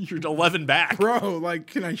 like You're 11 back. bro, like,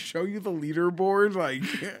 can I show you the leaderboard? Like,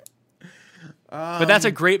 But that's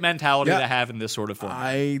a great mentality yeah. to have in this sort of format.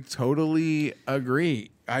 I totally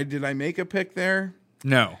agree. Did I make a pick there?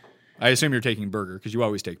 No. I assume you're taking Berger because you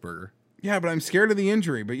always take Berger. Yeah, but I'm scared of the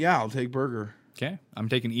injury. But yeah, I'll take Berger. Okay. I'm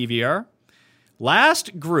taking EVR.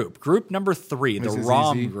 Last group number 3, the This is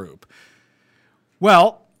Rahm easy. group.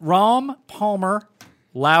 Well, Rahm, Palmer,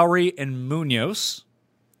 Lowry, and Munoz.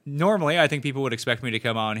 Normally, I think people would expect me to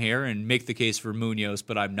come on here and make the case for Munoz,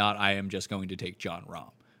 but I'm not. I am just going to take John Rahm.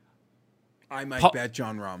 I might bet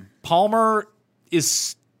John Rahm. Palmer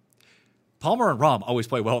and Rahm always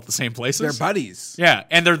play well at the same places. They're buddies. Yeah,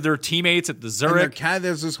 and they're teammates at the And Zurich.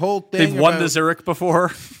 there's this whole thing. They've won about- the Zurich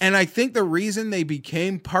before. And I think the reason they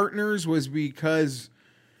became partners was because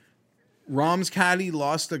Rahm's caddy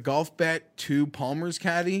lost a golf bet to Palmer's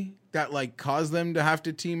caddy that like caused them to have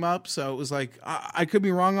to team up. So it was like, I could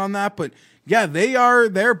be wrong on that, but yeah,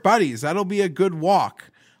 they're buddies. That'll be a good walk.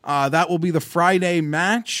 That will be the Friday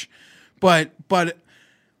match. But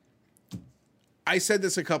I said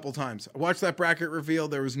this a couple times. I watched that bracket reveal.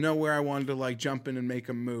 There was nowhere I wanted to like jump in and make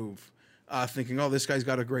a move, thinking, oh, this guy's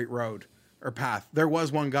got a great road or path. There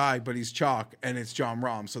was one guy, but he's chalk, and it's John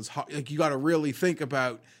Rahm. So it's like you got to really think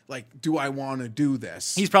about like, do I want to do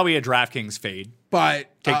this? He's probably a DraftKings fade. But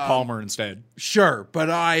Take Palmer instead. sure. But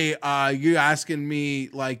you asking me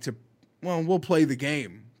like to, well, we'll play the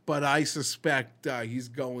game. But I suspect he's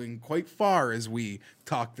going quite far as we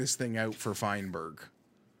talk this thing out for Feinberg.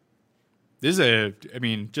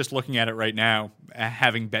 Just looking at it right now,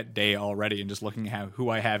 having bet Day already and just looking at who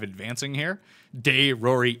I have advancing here, Day,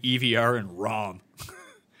 Rory, EVR, and Rahm.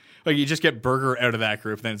 Like, you just get Berger out of that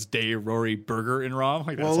group, then it's Day, Rory, Berger, and Rahm.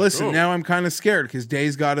 Like, Well, listen, now I'm kind of scared because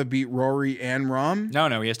Day's got to beat Rory and Rahm.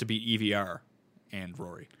 No, he has to beat EVR and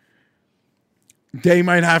Rory. Day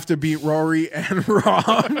might have to beat Rory and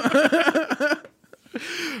Rahm.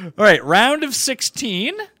 All right, round of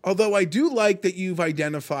 16. Although I do like that you've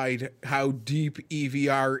identified how deep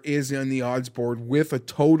EVR is in the odds board with a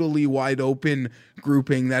totally wide open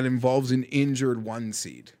grouping that involves an injured 1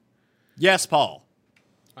 seed. Yes, Paul.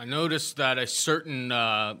 I noticed that a certain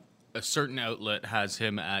outlet has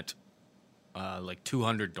him at like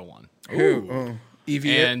 200 to 1. Ooh. EVR.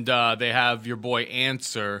 And they have your boy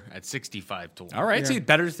Answer at 65 to 1. All right, see,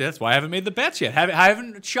 that's why I haven't made the bets yet. I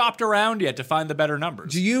haven't shopped around yet to find the better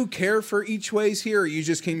numbers. Do you care for each ways here, or you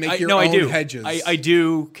just can make your own I do. hedges? I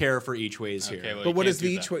do care for each ways here. Okay, well, But you what can't is the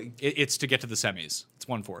do each that. way? It's to get to the semis. It's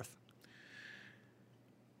 1/4.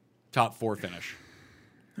 Top 4 finish.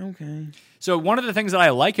 Okay. So one of the things that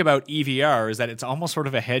I like about EVR is that it's almost sort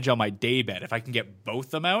of a hedge on my day bet. If I can get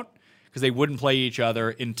both them out, because they wouldn't play each other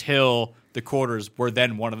until the quarters, where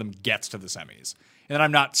then one of them gets to the semis. And then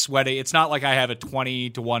I'm not sweating. It's not like I have a 20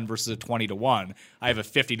 to 1 versus a 20 to 1. I have a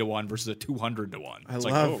 50 to 1 versus a 200 to 1. It's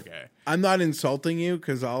okay. I'm not insulting you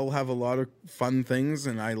because I'll have a lot of fun things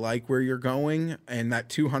and I like where you're going. And that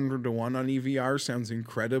 200 to 1 on EVR sounds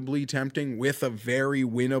incredibly tempting with a very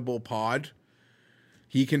winnable pod.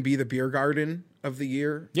 He can be the beer garden of the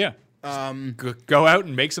year. Yeah. Go out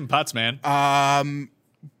and make some putts, man.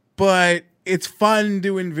 But it's fun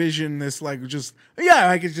to envision this, like,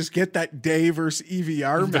 I could just get that Day versus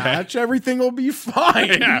EVR match. Everything will be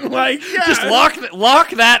fine. Yeah. Like, yeah. Just lock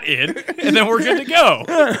that in, and then we're good to go.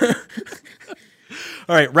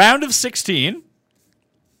 All right, round of 16.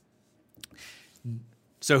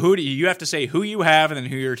 So you have to say who you have and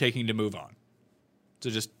then who you're taking to move on.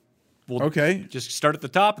 So we'll Okay. just start at the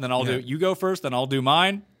top, and then you go first, then I'll do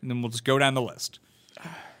mine, and then we'll just go down the list.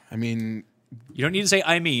 I mean, You don't need to say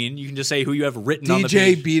I mean. You can just say who you have written on the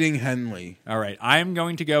DJ page. beating Henley. All right. I'm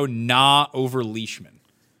going to go Nah over Leishman.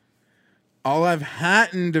 I'll have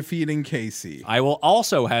Hatton defeating Casey. I will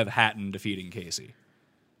also have Hatton defeating Casey.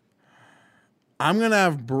 I'm going to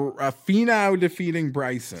have Finau defeating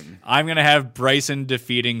Bryson. I'm going to have Bryson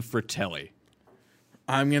defeating Fratelli.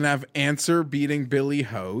 I'm going to have Answer beating Billy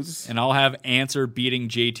Hose. And I'll have Answer beating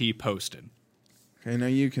JT Poston. Okay, now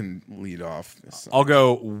you can lead off this. I'll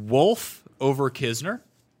go Wolf over Kisner.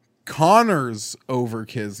 Connors over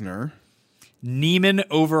Kisner. Neiman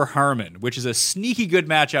over Harmon, which is a sneaky good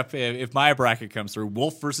matchup if my bracket comes through.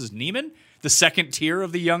 Wolf versus Neiman, the second tier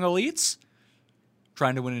of the young elites.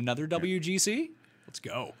 Trying to win another WGC? Let's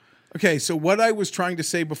go. Okay, so what I was trying to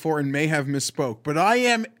say before and may have misspoke, but I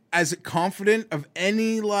am as confident of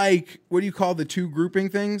any, what do you call the two grouping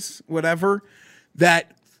things? Whatever.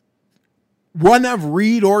 That one of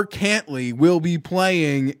Reed or Cantley will be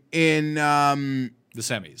playing in the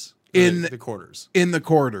semis. In the quarters. In the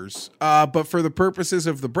quarters. But for the purposes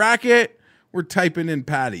of the bracket, we're typing in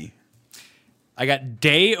Patty. I got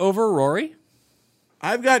Day over Rory.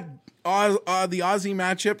 I've got the Aussie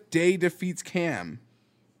matchup. Day defeats Cam.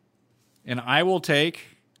 And I will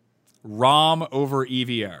take Rom over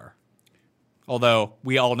EVR. Although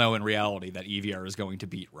we all know in reality that EVR is going to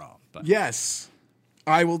beat Rom. But. Yes.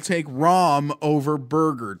 I will take Rom over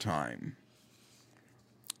Burger Time.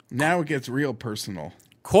 Now it gets real personal.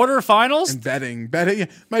 Quarterfinals? And betting.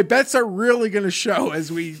 My bets are really going to show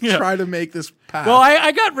as we try to make this path. Well,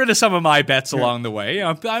 I got rid of some of my bets along the way.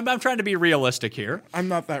 I'm trying to be realistic here. I'm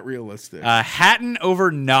not that realistic. Hatton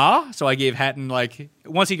over Nah. So I gave Hatton,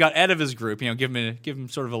 once he got out of his group, give him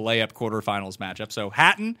sort of a layup quarterfinals matchup. So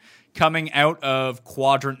Hatton coming out of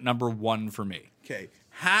quadrant number 1 for me. Okay.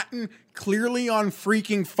 Hatton clearly on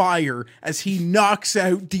freaking fire as he knocks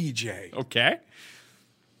out DJ. Okay.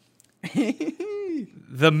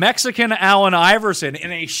 The Mexican Allen Iverson,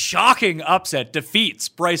 in a shocking upset, defeats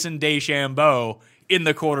Bryson DeChambeau in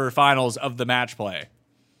the quarterfinals of the match play.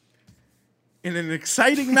 In an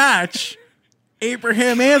exciting match,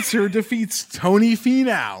 Abraham Answer defeats Tony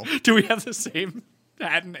Finau. Do we have the same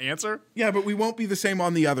Hatton answer? Yeah, but we won't be the same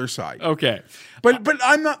on the other side. Okay. But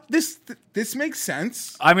I'm not. This makes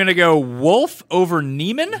sense. I'm going to go Wolf over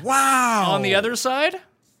Neiman. Wow. On the other side.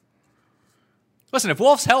 Listen, if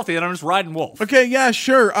Wolf's healthy, then I'm just riding Wolf. Okay, yeah,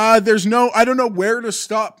 sure. I don't know where to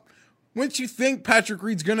stop. Once you think Patrick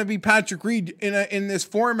Reed's going to be Patrick Reed in this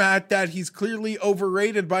format that he's clearly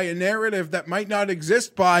overrated by a narrative that might not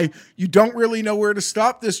exist by, you don't really know where to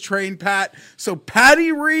stop this train, Pat. So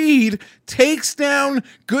Patty Reed takes down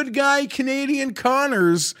good guy Canadian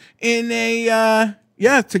Connors in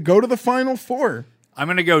to go to the Final Four. I'm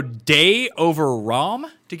going to go Day over Rom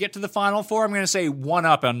to get to the Final Four. I'm going to say 1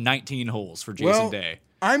 up on 19 holes for Jason Day.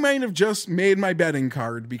 I might have just made my betting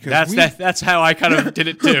card because that's how I kind of did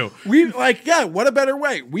it too. What a better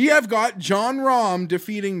way. We have got John Rahm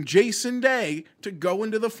defeating Jason Day to go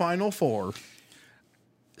into the Final Four.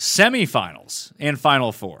 Semifinals and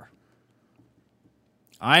Final Four.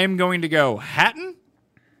 I am going to go Hatton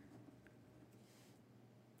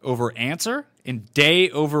over Answer and Day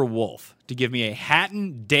over Wolf to give me a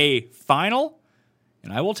Hatton Day final,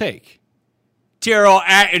 and I will take Tyrrell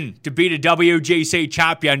Hatton to be the WGC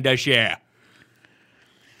champion this year.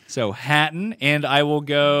 So Hatton, and I will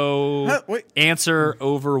go Answer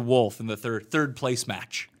over Wolf in the third place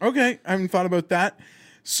match. Okay, I haven't thought about that.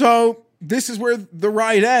 So this is where the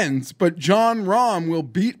ride ends, but John Rahm will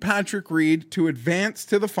beat Patrick Reed to advance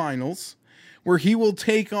to the finals, where he will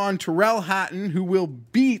take on Tyrrell Hatton, who will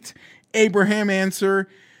beat Abraham Answer,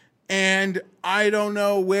 and I don't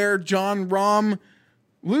know where John Rahm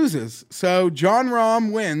loses. So John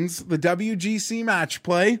Rahm wins the WGC match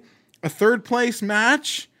play, a third place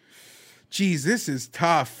match. Geez, this is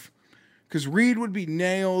tough. Because Reed would be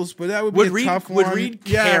nails, but that would be a tough one. Would Reed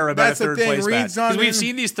care about a third place match? Because we've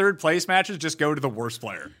seen these third place matches just go to the worst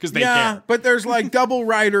player because they care. Yeah, but there's double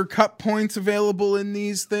Ryder Cup points available in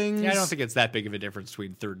these things. Yeah, I don't think it's that big of a difference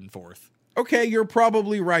between third and fourth. Okay, you're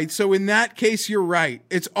probably right. So in that case, you're right.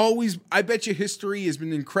 It's always, I bet you history has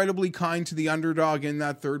been incredibly kind to the underdog in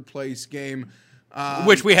that third place game.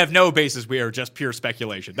 Which we have no basis. We are just pure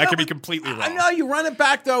speculation. That could be completely wrong. No, you run it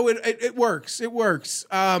back, though. It works. It works.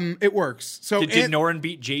 It works. So Did Noren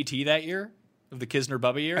beat JT that year? Of the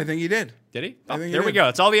Kisner-Bubba year? I think he did. Did he? I think there he we did. go.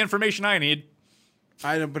 It's all the information I need.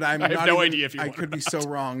 I have no idea if you I won or could be not. so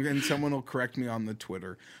wrong, and someone will correct me on the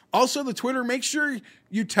Twitter. Also, the Twitter, make sure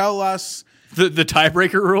you tell us The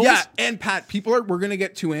tiebreaker rules? Yeah, and Pat, we're going to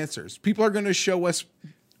get 2 answers. People are going to show us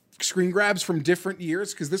screen grabs from different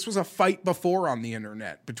years because this was a fight before on the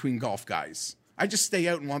internet between golf guys. I just stay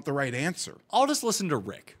out and want the right answer. I'll just listen to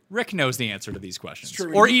Rick. Rick knows the answer to these questions.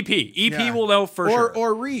 true. Or EP. EP will know for sure.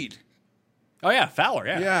 Or Reed. Oh, yeah, Fowler,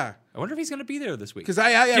 yeah. Yeah. I wonder if he's going to be there this week. Because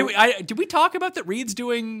Did we talk about that Reed's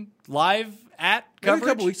doing live at coverage? a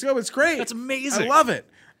couple weeks ago. It's great. That's amazing. I love it.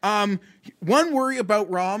 One worry about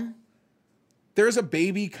Rom, there's a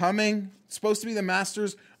baby coming. It's supposed to be the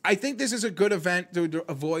Masters. I think this is a good event to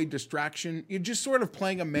avoid distraction. You're just sort of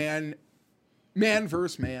playing a man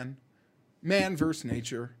versus man versus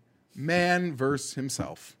nature, man versus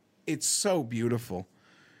himself. It's so beautiful.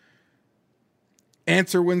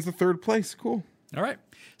 Answer wins the third place. Cool. All right.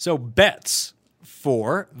 So bets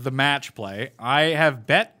for the match play. I have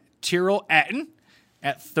bet Tyrrell Etten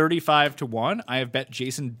at 35-1. I have bet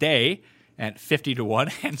Jason Day at 50-1.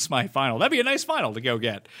 Hence my final. That'd be a nice final to go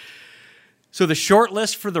get. So the short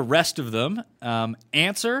list for the rest of them.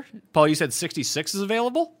 Answer. Paul, you said 66 is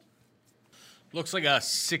available? Looks like a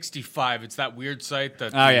 65. It's that weird site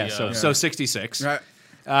that. So 66. Right.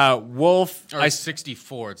 Wolf. Or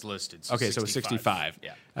 64. It's listed. So Okay, so 65.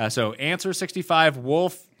 Yeah. So answer 65.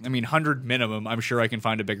 Wolf, 100 minimum. I'm sure I can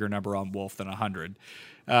find a bigger number on Wolf than 100.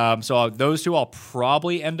 So those two I'll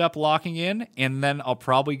probably end up locking in, and then I'll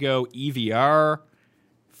probably go EVR,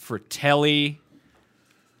 Fratelli,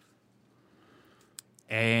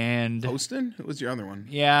 and Poston? Who was your other one?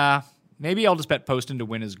 yeah, maybe I'll just bet Poston to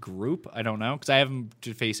win his group. I don't know, because I have him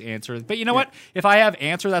to face Answer. But you know what? If I have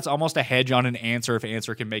Answer, that's almost a hedge on an Answer. If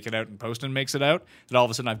Answer can make it out and Poston makes it out, then all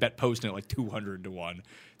of a sudden I bet Poston at like 200-1.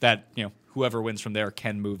 That, whoever wins from there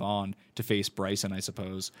can move on to face Bryson, I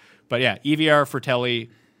suppose. But yeah, EVR, Fratelli,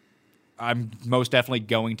 I'm most definitely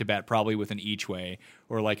going to bet probably with an each way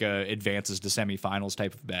or like a advances to semifinals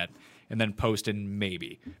type of bet. And then Poston,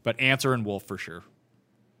 maybe. But Answer and Wolf for sure.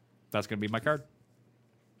 That's going to be my card.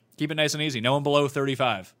 Keep it nice and easy. No one below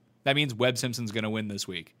 35. That means Webb Simpson's going to win this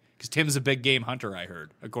week. Because Tim's a big game hunter, I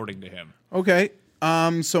heard, according to him. Okay.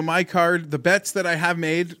 So my card, the bets that I have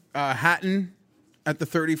made, Hatton at the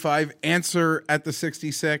 35, Answer at the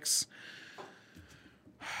 66.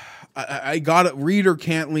 I got it. Reed or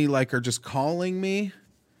Cantley are just calling me.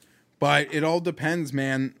 But it all depends,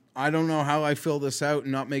 man. I don't know how I fill this out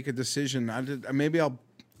and not make a decision.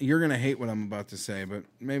 You're going to hate what I'm about to say, but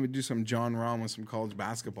maybe do some John Rahm with some college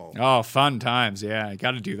basketball. Oh, fun times. Yeah, you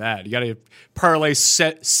got to do that. You got to parlay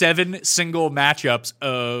 7 single matchups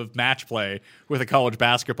of match play with a college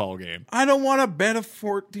basketball game. I don't want to bet a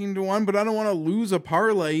 14-1, but I don't want to lose a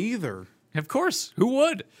parlay either. Of course. Who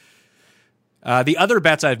would? The other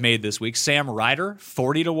bets I've made this week, Sam Ryder,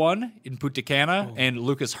 40-1 in Punta Cana, and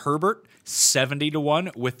Lucas Herbert,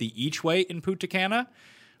 70-1 with the each way in Punta Cana.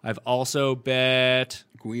 I've also bet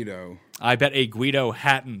Guido. I bet a Guido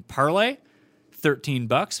Hatton parlay,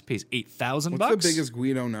 $13, pays $8,000. What's the biggest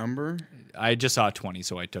Guido number? I just saw 20,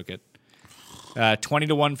 so I took it.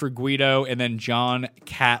 20-1 for Guido, and then John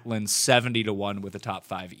Catlin, 70-1 with the top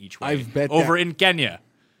 5 each way. I've bet over in Kenya.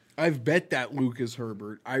 I've bet that Lucas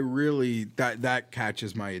Herbert. I really that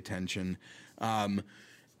catches my attention. And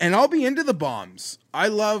I'll be into the bombs. I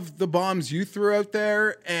love the bombs you threw out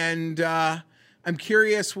there, and I'm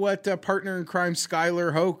curious what partner in crime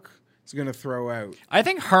Skylar Hoke is going to throw out. I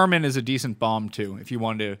think Herman is a decent bomb too, if you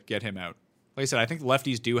wanted to get him out. Like I said, I think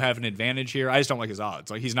lefties do have an advantage here. I just don't like his odds.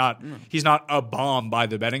 Like he's not a bomb by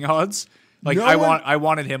the betting odds. Like I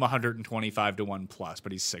wanted him 125-1 plus,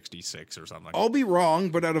 but he's 66 or something. I'll be wrong,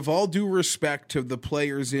 but out of all due respect to the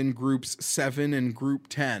players in groups 7 and group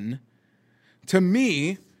 10, to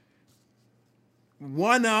me,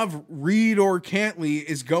 one of Reed or Cantley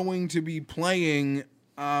is going to be playing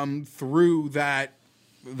through that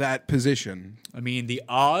position. I mean, the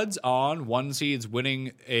odds on one seeds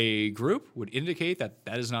winning a group would indicate that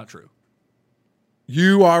is not true.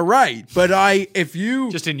 You are right, but if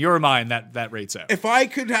you just in your mind that rates out. If I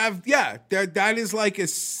could have, that is like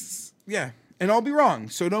and I'll be wrong,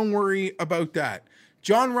 so don't worry about that.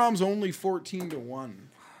 John Rahm's only 14-1.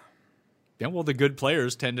 Yeah, well, the good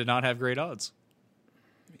players tend to not have great odds.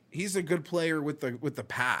 He's a good player with the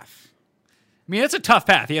path. I mean, it's a tough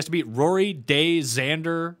path. He has to beat Rory, Day,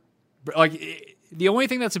 Xander. Like, the only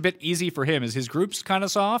thing that's a bit easy for him is his group's kind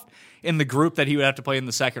of soft. In the group that he would have to play in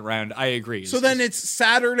the second round, I agree. So then it's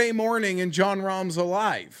Saturday morning and John Rahm's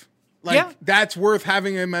alive. That's worth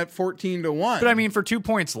having him at 14-1. But I mean, for 2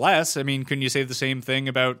 points less, couldn't you say the same thing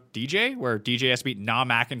about DJ, where DJ has to beat Na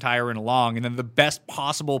McIntyre and Long, and then the best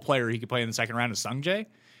possible player he could play in the second round is Sungjae?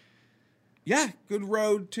 Yeah, good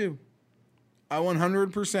road too. I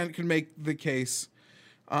 100% can make the case.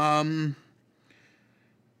 One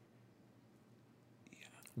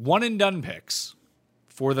and done picks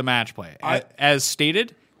for the match play. As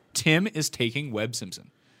stated, Tim is taking Webb Simpson.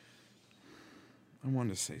 I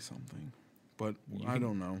wanted to say something, but I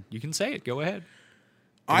don't know. You can say it. Go ahead.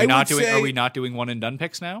 Are we not doing one and done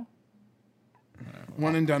picks now?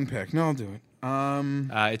 One and done pick. No, I'll do it.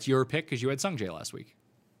 It's your pick because you had Sung Jae last week.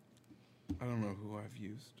 I don't know who I've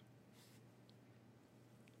used.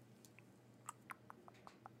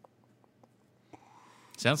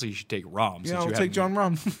 Sounds like you should take Rom. Yeah, I'll take John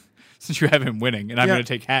Rom. Since you have him winning, and I'm going to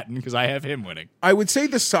take Hatton because I have him winning. I would say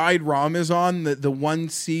the side Rom is on, the 1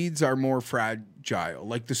 seeds are more fragile,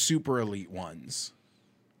 like the super elite ones.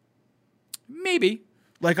 Maybe.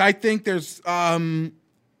 Like, I think there's,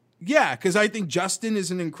 because I think Justin is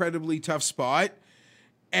an incredibly tough spot.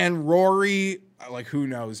 And Rory, like, who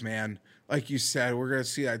knows, man? Like you said, we're going to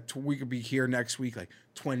see that we could be here next week, like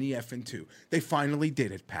 20-2. They finally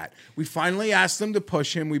did it, Pat. We finally asked them to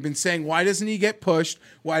push him. We've been saying, why doesn't he get pushed?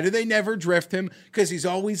 Why do they never drift him? Because he's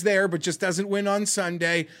always there, but just doesn't win on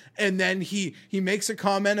Sunday. And then he makes a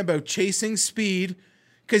comment about chasing speed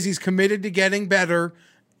because he's committed to getting better.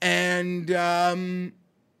 And then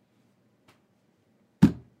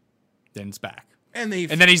it's back. And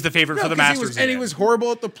then he's the favorite for the Masters. He was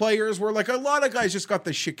horrible at the Players, where like a lot of guys just got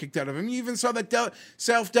the shit kicked out of him. You even saw that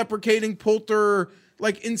self-deprecating Poulter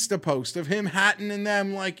like Insta post of him, Hatton, and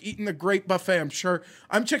them like eating the great buffet. I'm sure.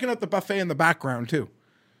 I'm checking out the buffet in the background too.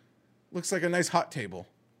 Looks like a nice hot table.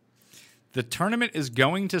 The tournament is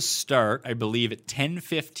going to start, I believe, at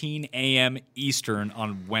 10:15 a.m. Eastern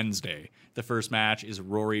on Wednesday. The first match is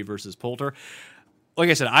Rory versus Poulter. Like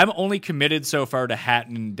I said, I'm only committed so far to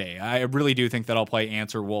Hatton and Day. I really do think that I'll play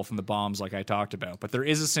Answer, Wolf, and the Bombs like I talked about. But there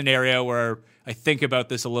is a scenario where I think about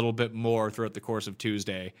this a little bit more throughout the course of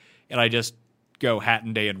Tuesday, and I just go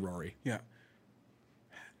Hatton, Day, and Rory. Yeah.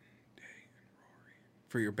 Hatton, Day, and Rory.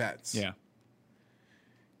 For your bets. Yeah.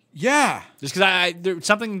 Yeah. Just because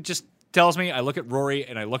something just tells me, I look at Rory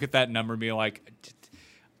and I look at that number and be like,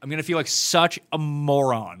 I'm going to feel like such a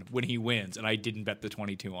moron when he wins, and I didn't bet the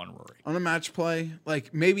 22 on Rory. On a match play,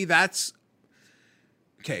 like maybe that's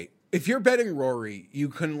okay. If you're betting Rory, you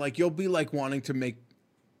can like you'll be like wanting to make.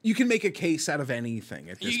 You can make a case out of anything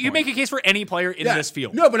at this point. You make a case for any player in this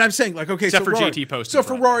field. No, but I'm saying like okay, except so for Rory, JT Post. So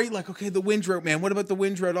for Rory, like okay, the wind drought, man. What about the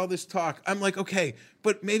wind drought? All this talk. I'm like okay,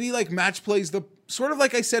 but maybe like match plays the sort of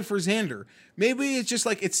like I said for Xander. Maybe it's just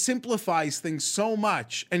like it simplifies things so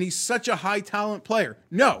much, and he's such a high talent player.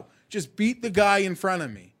 No. Just beat the guy in front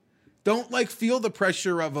of me. Don't like feel the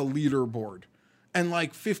pressure of a leaderboard and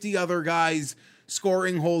like 50 other guys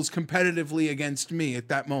scoring holes competitively against me at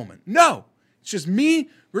that moment. No, it's just me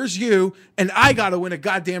versus you, and I got to win a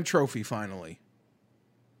goddamn trophy finally.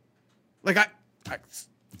 Like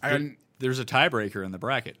there's a tiebreaker in the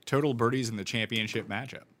bracket. Total birdies in the championship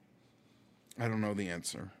matchup. I don't know the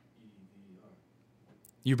answer.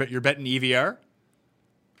 You're betting EVR?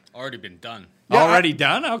 Already been done. Yeah, Already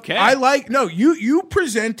done? Okay. You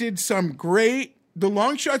presented some great, the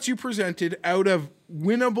long shots you presented out of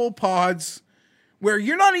winnable pods where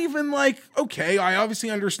you're not even like, okay, I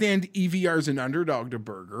obviously understand EVR's an underdog to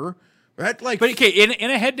Berger. But okay,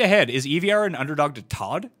 in a head-to-head, is EVR an underdog to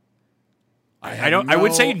Todd? I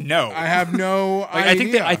would say no. I have no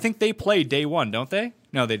idea. I think they play day one, don't they?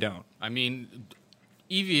 No, they don't. I mean,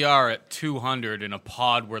 EVR at 200 in a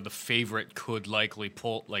pod where the favorite could likely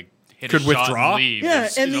hit a shot withdraw? and leave. Yeah,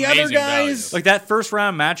 It's and an the other amazing guys- value. Like that first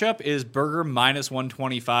round matchup is Berger minus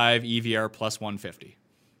 125, EVR plus 150.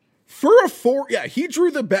 For a 4, he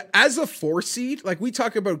drew the best as a 4 seed. Like we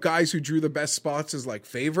talk about guys who drew the best spots as like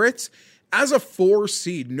favorites. As a 4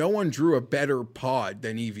 seed, no one drew a better pod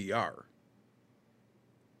than EVR.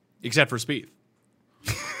 Except for Spieth.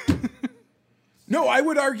 No, I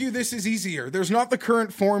would argue this is easier. There's not the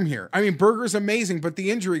current form here. I mean, Berger's amazing, but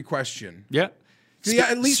the injury question. Yeah.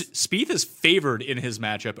 At least Spieth is favored in his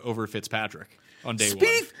matchup over Fitzpatrick on day one.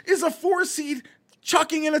 Spieth is a 4 seed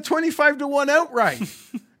chucking in a 25-1 outright.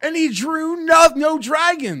 And he drew no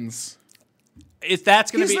dragons. He's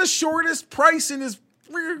the shortest price in his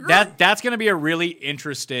that's going to be a really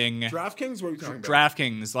interesting DraftKings. What are you talking about?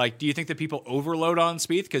 DraftKings. Like, do you think that people overload on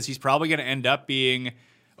Spieth because he's probably going to end up being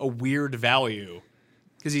a weird value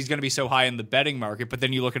because he's going to be so high in the betting market? But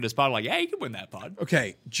then you look at his pod, like, yeah, he could win that pod.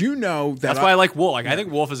 Okay, do you know that? That's why I like Wolf. Like, I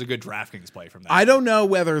think Wolf is a good DraftKings play from that. I don't know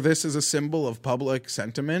whether this is a symbol of public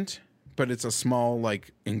sentiment, but it's a small,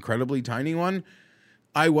 like, incredibly tiny one.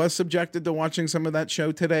 I was subjected to watching some of that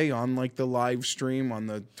show today on like the live stream on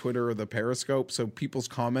the Twitter or the Periscope. So people's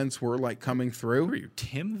comments were like coming through. Who are you,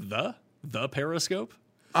 Tim the Periscope?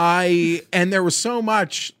 And there was so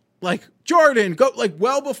much like Jordan go like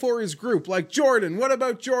well before his group. Like Jordan, what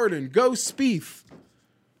about Jordan? Go Spieth.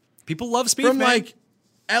 People love Spieth From man. like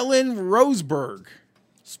Ellen Roseberg.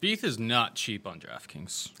 Spieth is not cheap on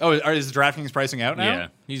DraftKings. Oh, is DraftKings pricing out now? Yeah,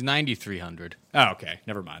 he's 9,300. Oh, okay.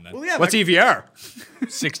 Never mind then. Well, yeah, What's that- EVR?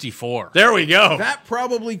 64. There we go. That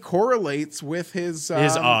probably correlates with his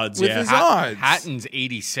odds, yeah. odds. Hatton's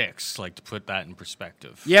 86. Like, to put that in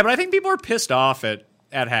perspective. Yeah, but I think people are pissed off at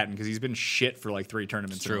Hatton because he's been shit for like 3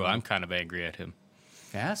 tournaments. True, I'm kind of angry at him.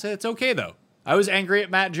 Yeah, so it's okay though. I was angry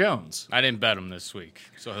at Matt Jones. I didn't bet him this week,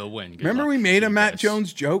 so he'll win. Good Remember luck we made to a you Matt guys.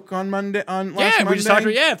 Jones joke on Monday on last Yeah, Monday? we just talked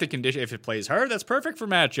about if it plays hard, that's perfect for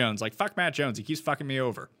Matt Jones. Like fuck Matt Jones, he keeps fucking me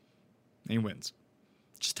over. And he wins.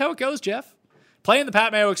 Just how it goes, Jeff. Playing the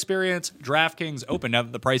Pat Mayo Experience DraftKings Open now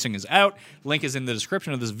that the pricing is out. Link is in the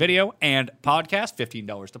description of this video and podcast.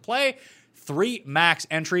 $15 to play. 3 max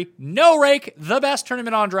entry. No rake. The best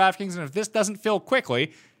tournament on DraftKings. And if this doesn't fill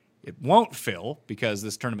quickly, it won't fill because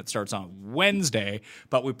this tournament starts on Wednesday.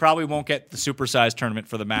 But we probably won't get the supersized tournament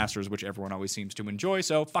for the Masters, which everyone always seems to enjoy.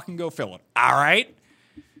 So fucking go fill it. All right?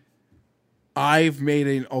 I've made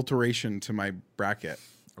an alteration to my bracket.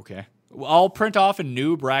 Okay. Well, I'll print off a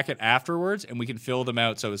new bracket afterwards, and we can fill them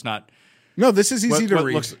out so it's not... No, this is easy to what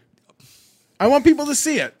read. looks- I want people to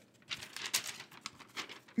see it.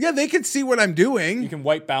 Yeah, they can see what I'm doing. You can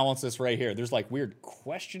white balance this right here. There's like weird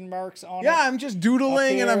question marks on Yeah, it. I'm just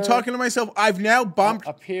doodling and I'm here. talking to myself. I've now bumped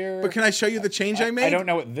Up here. But can I show you the change I made? I don't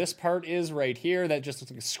know what this part is right here. That just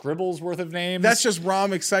looks like a scribbles worth of names. That's just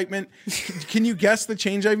ROM excitement. Can you guess the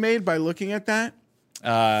change I made by looking at that?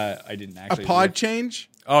 I didn't A actually. pod look. change?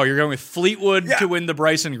 Oh, you're going with Fleetwood Yeah. to win the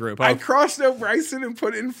Bryson group. Oh, I crossed out Bryson and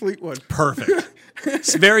put in Fleetwood. perfect.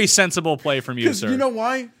 It's a very sensible play from you, Because sir. you know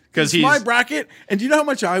why? 'Cause it's my he's- bracket. And do you know how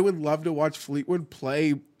much I would love to watch Fleetwood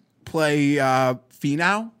play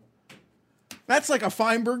Finau? That's like a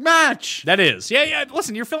Feinberg match. That is. Yeah.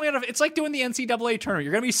 Listen, you're filling out. It's like doing the NCAA tournament.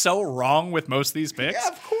 You're going to be so wrong with most of these picks. Yeah,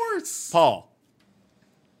 of course. Paul.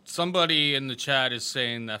 Somebody in the chat is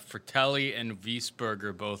saying that Fratelli and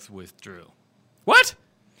Wiesberger both withdrew. What?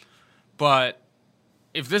 But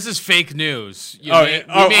if this is fake news, we may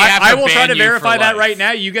have I will try ban to you for verify that life. right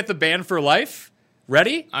now. You get the ban for life.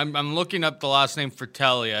 Ready? I'm looking up the last name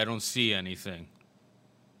Fratelli. I don't see anything.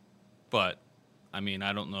 But, I mean,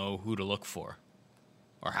 I don't know who to look for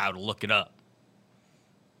or how to look it up.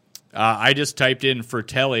 I just typed in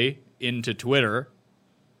Fratelli into Twitter.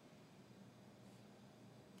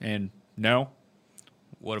 And no.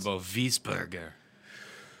 What about Wiesberger?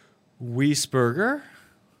 Wiesberger?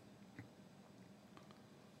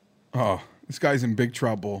 Oh, this guy's in big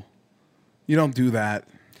trouble. You don't do that.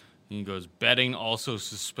 He goes, betting also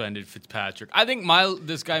suspended Fitzpatrick. I think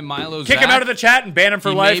this guy Milo Kick Zach, him out of the chat and ban him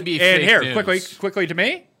for He life. may be And fake here, news. quickly to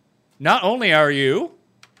me. Not only are you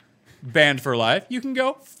banned for life, you can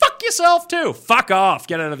go fuck yourself too. Fuck off.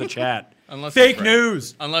 Get out of the chat. Unless Fake he's right.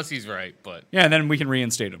 news. Unless he's right, but Yeah, and then we can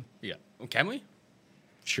reinstate him. yeah. Can we?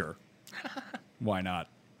 Sure. Why not?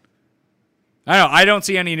 I don't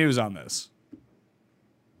see any news on this.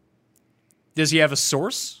 Does he have a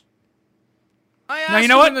source? I asked Now, you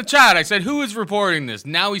know him what? in the chat. I said, who is reporting this?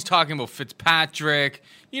 Now he's talking about Fitzpatrick.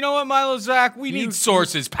 You know what, Milo Zach? We need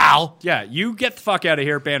sources, pal. Yeah, you get the fuck out of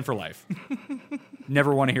here, banned for life.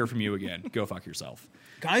 Never want to hear from you again. Go fuck yourself.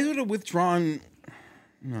 Guys would have withdrawn.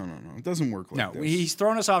 No. It doesn't work like No, this. he's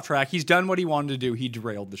thrown us off track. He's done what he wanted to do. He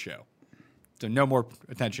derailed the show. So no more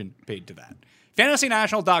attention paid to that.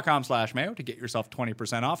 FantasyNational.com/Mayo to get yourself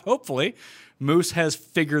 20% off. Hopefully, Moose has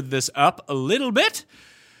figured this up a little bit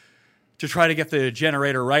to try to get the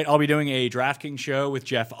generator right. I'll be doing a DraftKings show with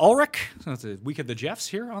Jeff Ulrich. So it's a week of the Jeffs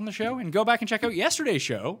here on the show. And go back and check out yesterday's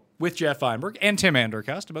show with Jeff Feinberg and Tim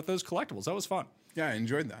Andercust about those collectibles. That was fun. Yeah, I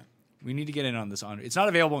enjoyed that. We need to get in on this. It's not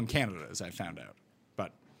available in Canada, as I found out.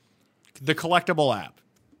 But the collectible app,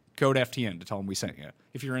 code FTN to tell them we sent you.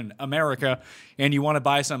 If you're in America and you want to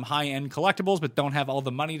buy some high-end collectibles but don't have all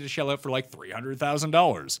the money to shell out for like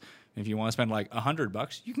 $300,000, if you want to spend like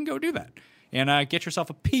 $100, you can go do that. And get yourself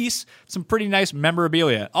a piece, some pretty nice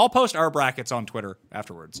memorabilia. I'll post our brackets on Twitter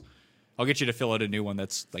afterwards. I'll get you to fill out a new one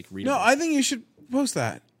that's like readable. No, I think you should post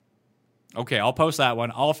that. Okay, I'll post that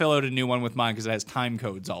one. I'll fill out a new one with mine because it has time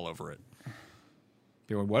codes all over it.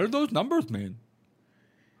 People are, what are those numbers, man?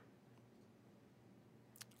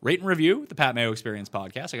 Rate and review the Pat Mayo Experience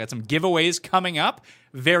podcast. I got some giveaways coming up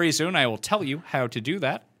very soon. I will tell you how to do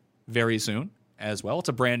that very soon as well. It's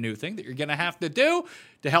a brand new thing that you're going to have to do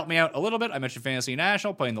to help me out a little bit. I mentioned Fantasy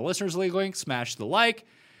National, playing the Listeners League link. Smash the like.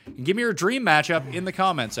 And give me your dream matchup in the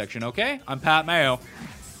comment section, okay? I'm Pat Mayo.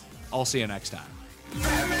 I'll see you next time.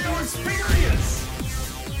 Pat Mayo Experience!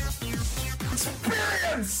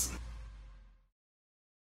 Experience!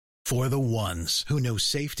 For the ones who know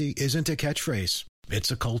safety isn't a catchphrase, it's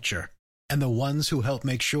a culture. and the ones who help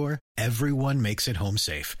make sure everyone makes it home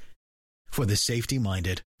safe. For the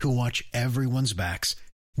safety-minded who watch everyone's backs,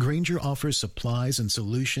 Grainger offers supplies and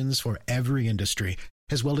solutions for every industry,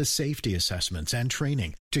 as well as safety assessments and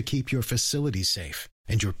training to keep your facilities safe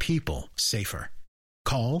and your people safer.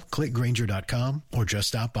 Call, click Grainger.com, or just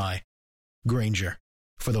stop by. Grainger,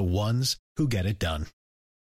 for the ones who get it done.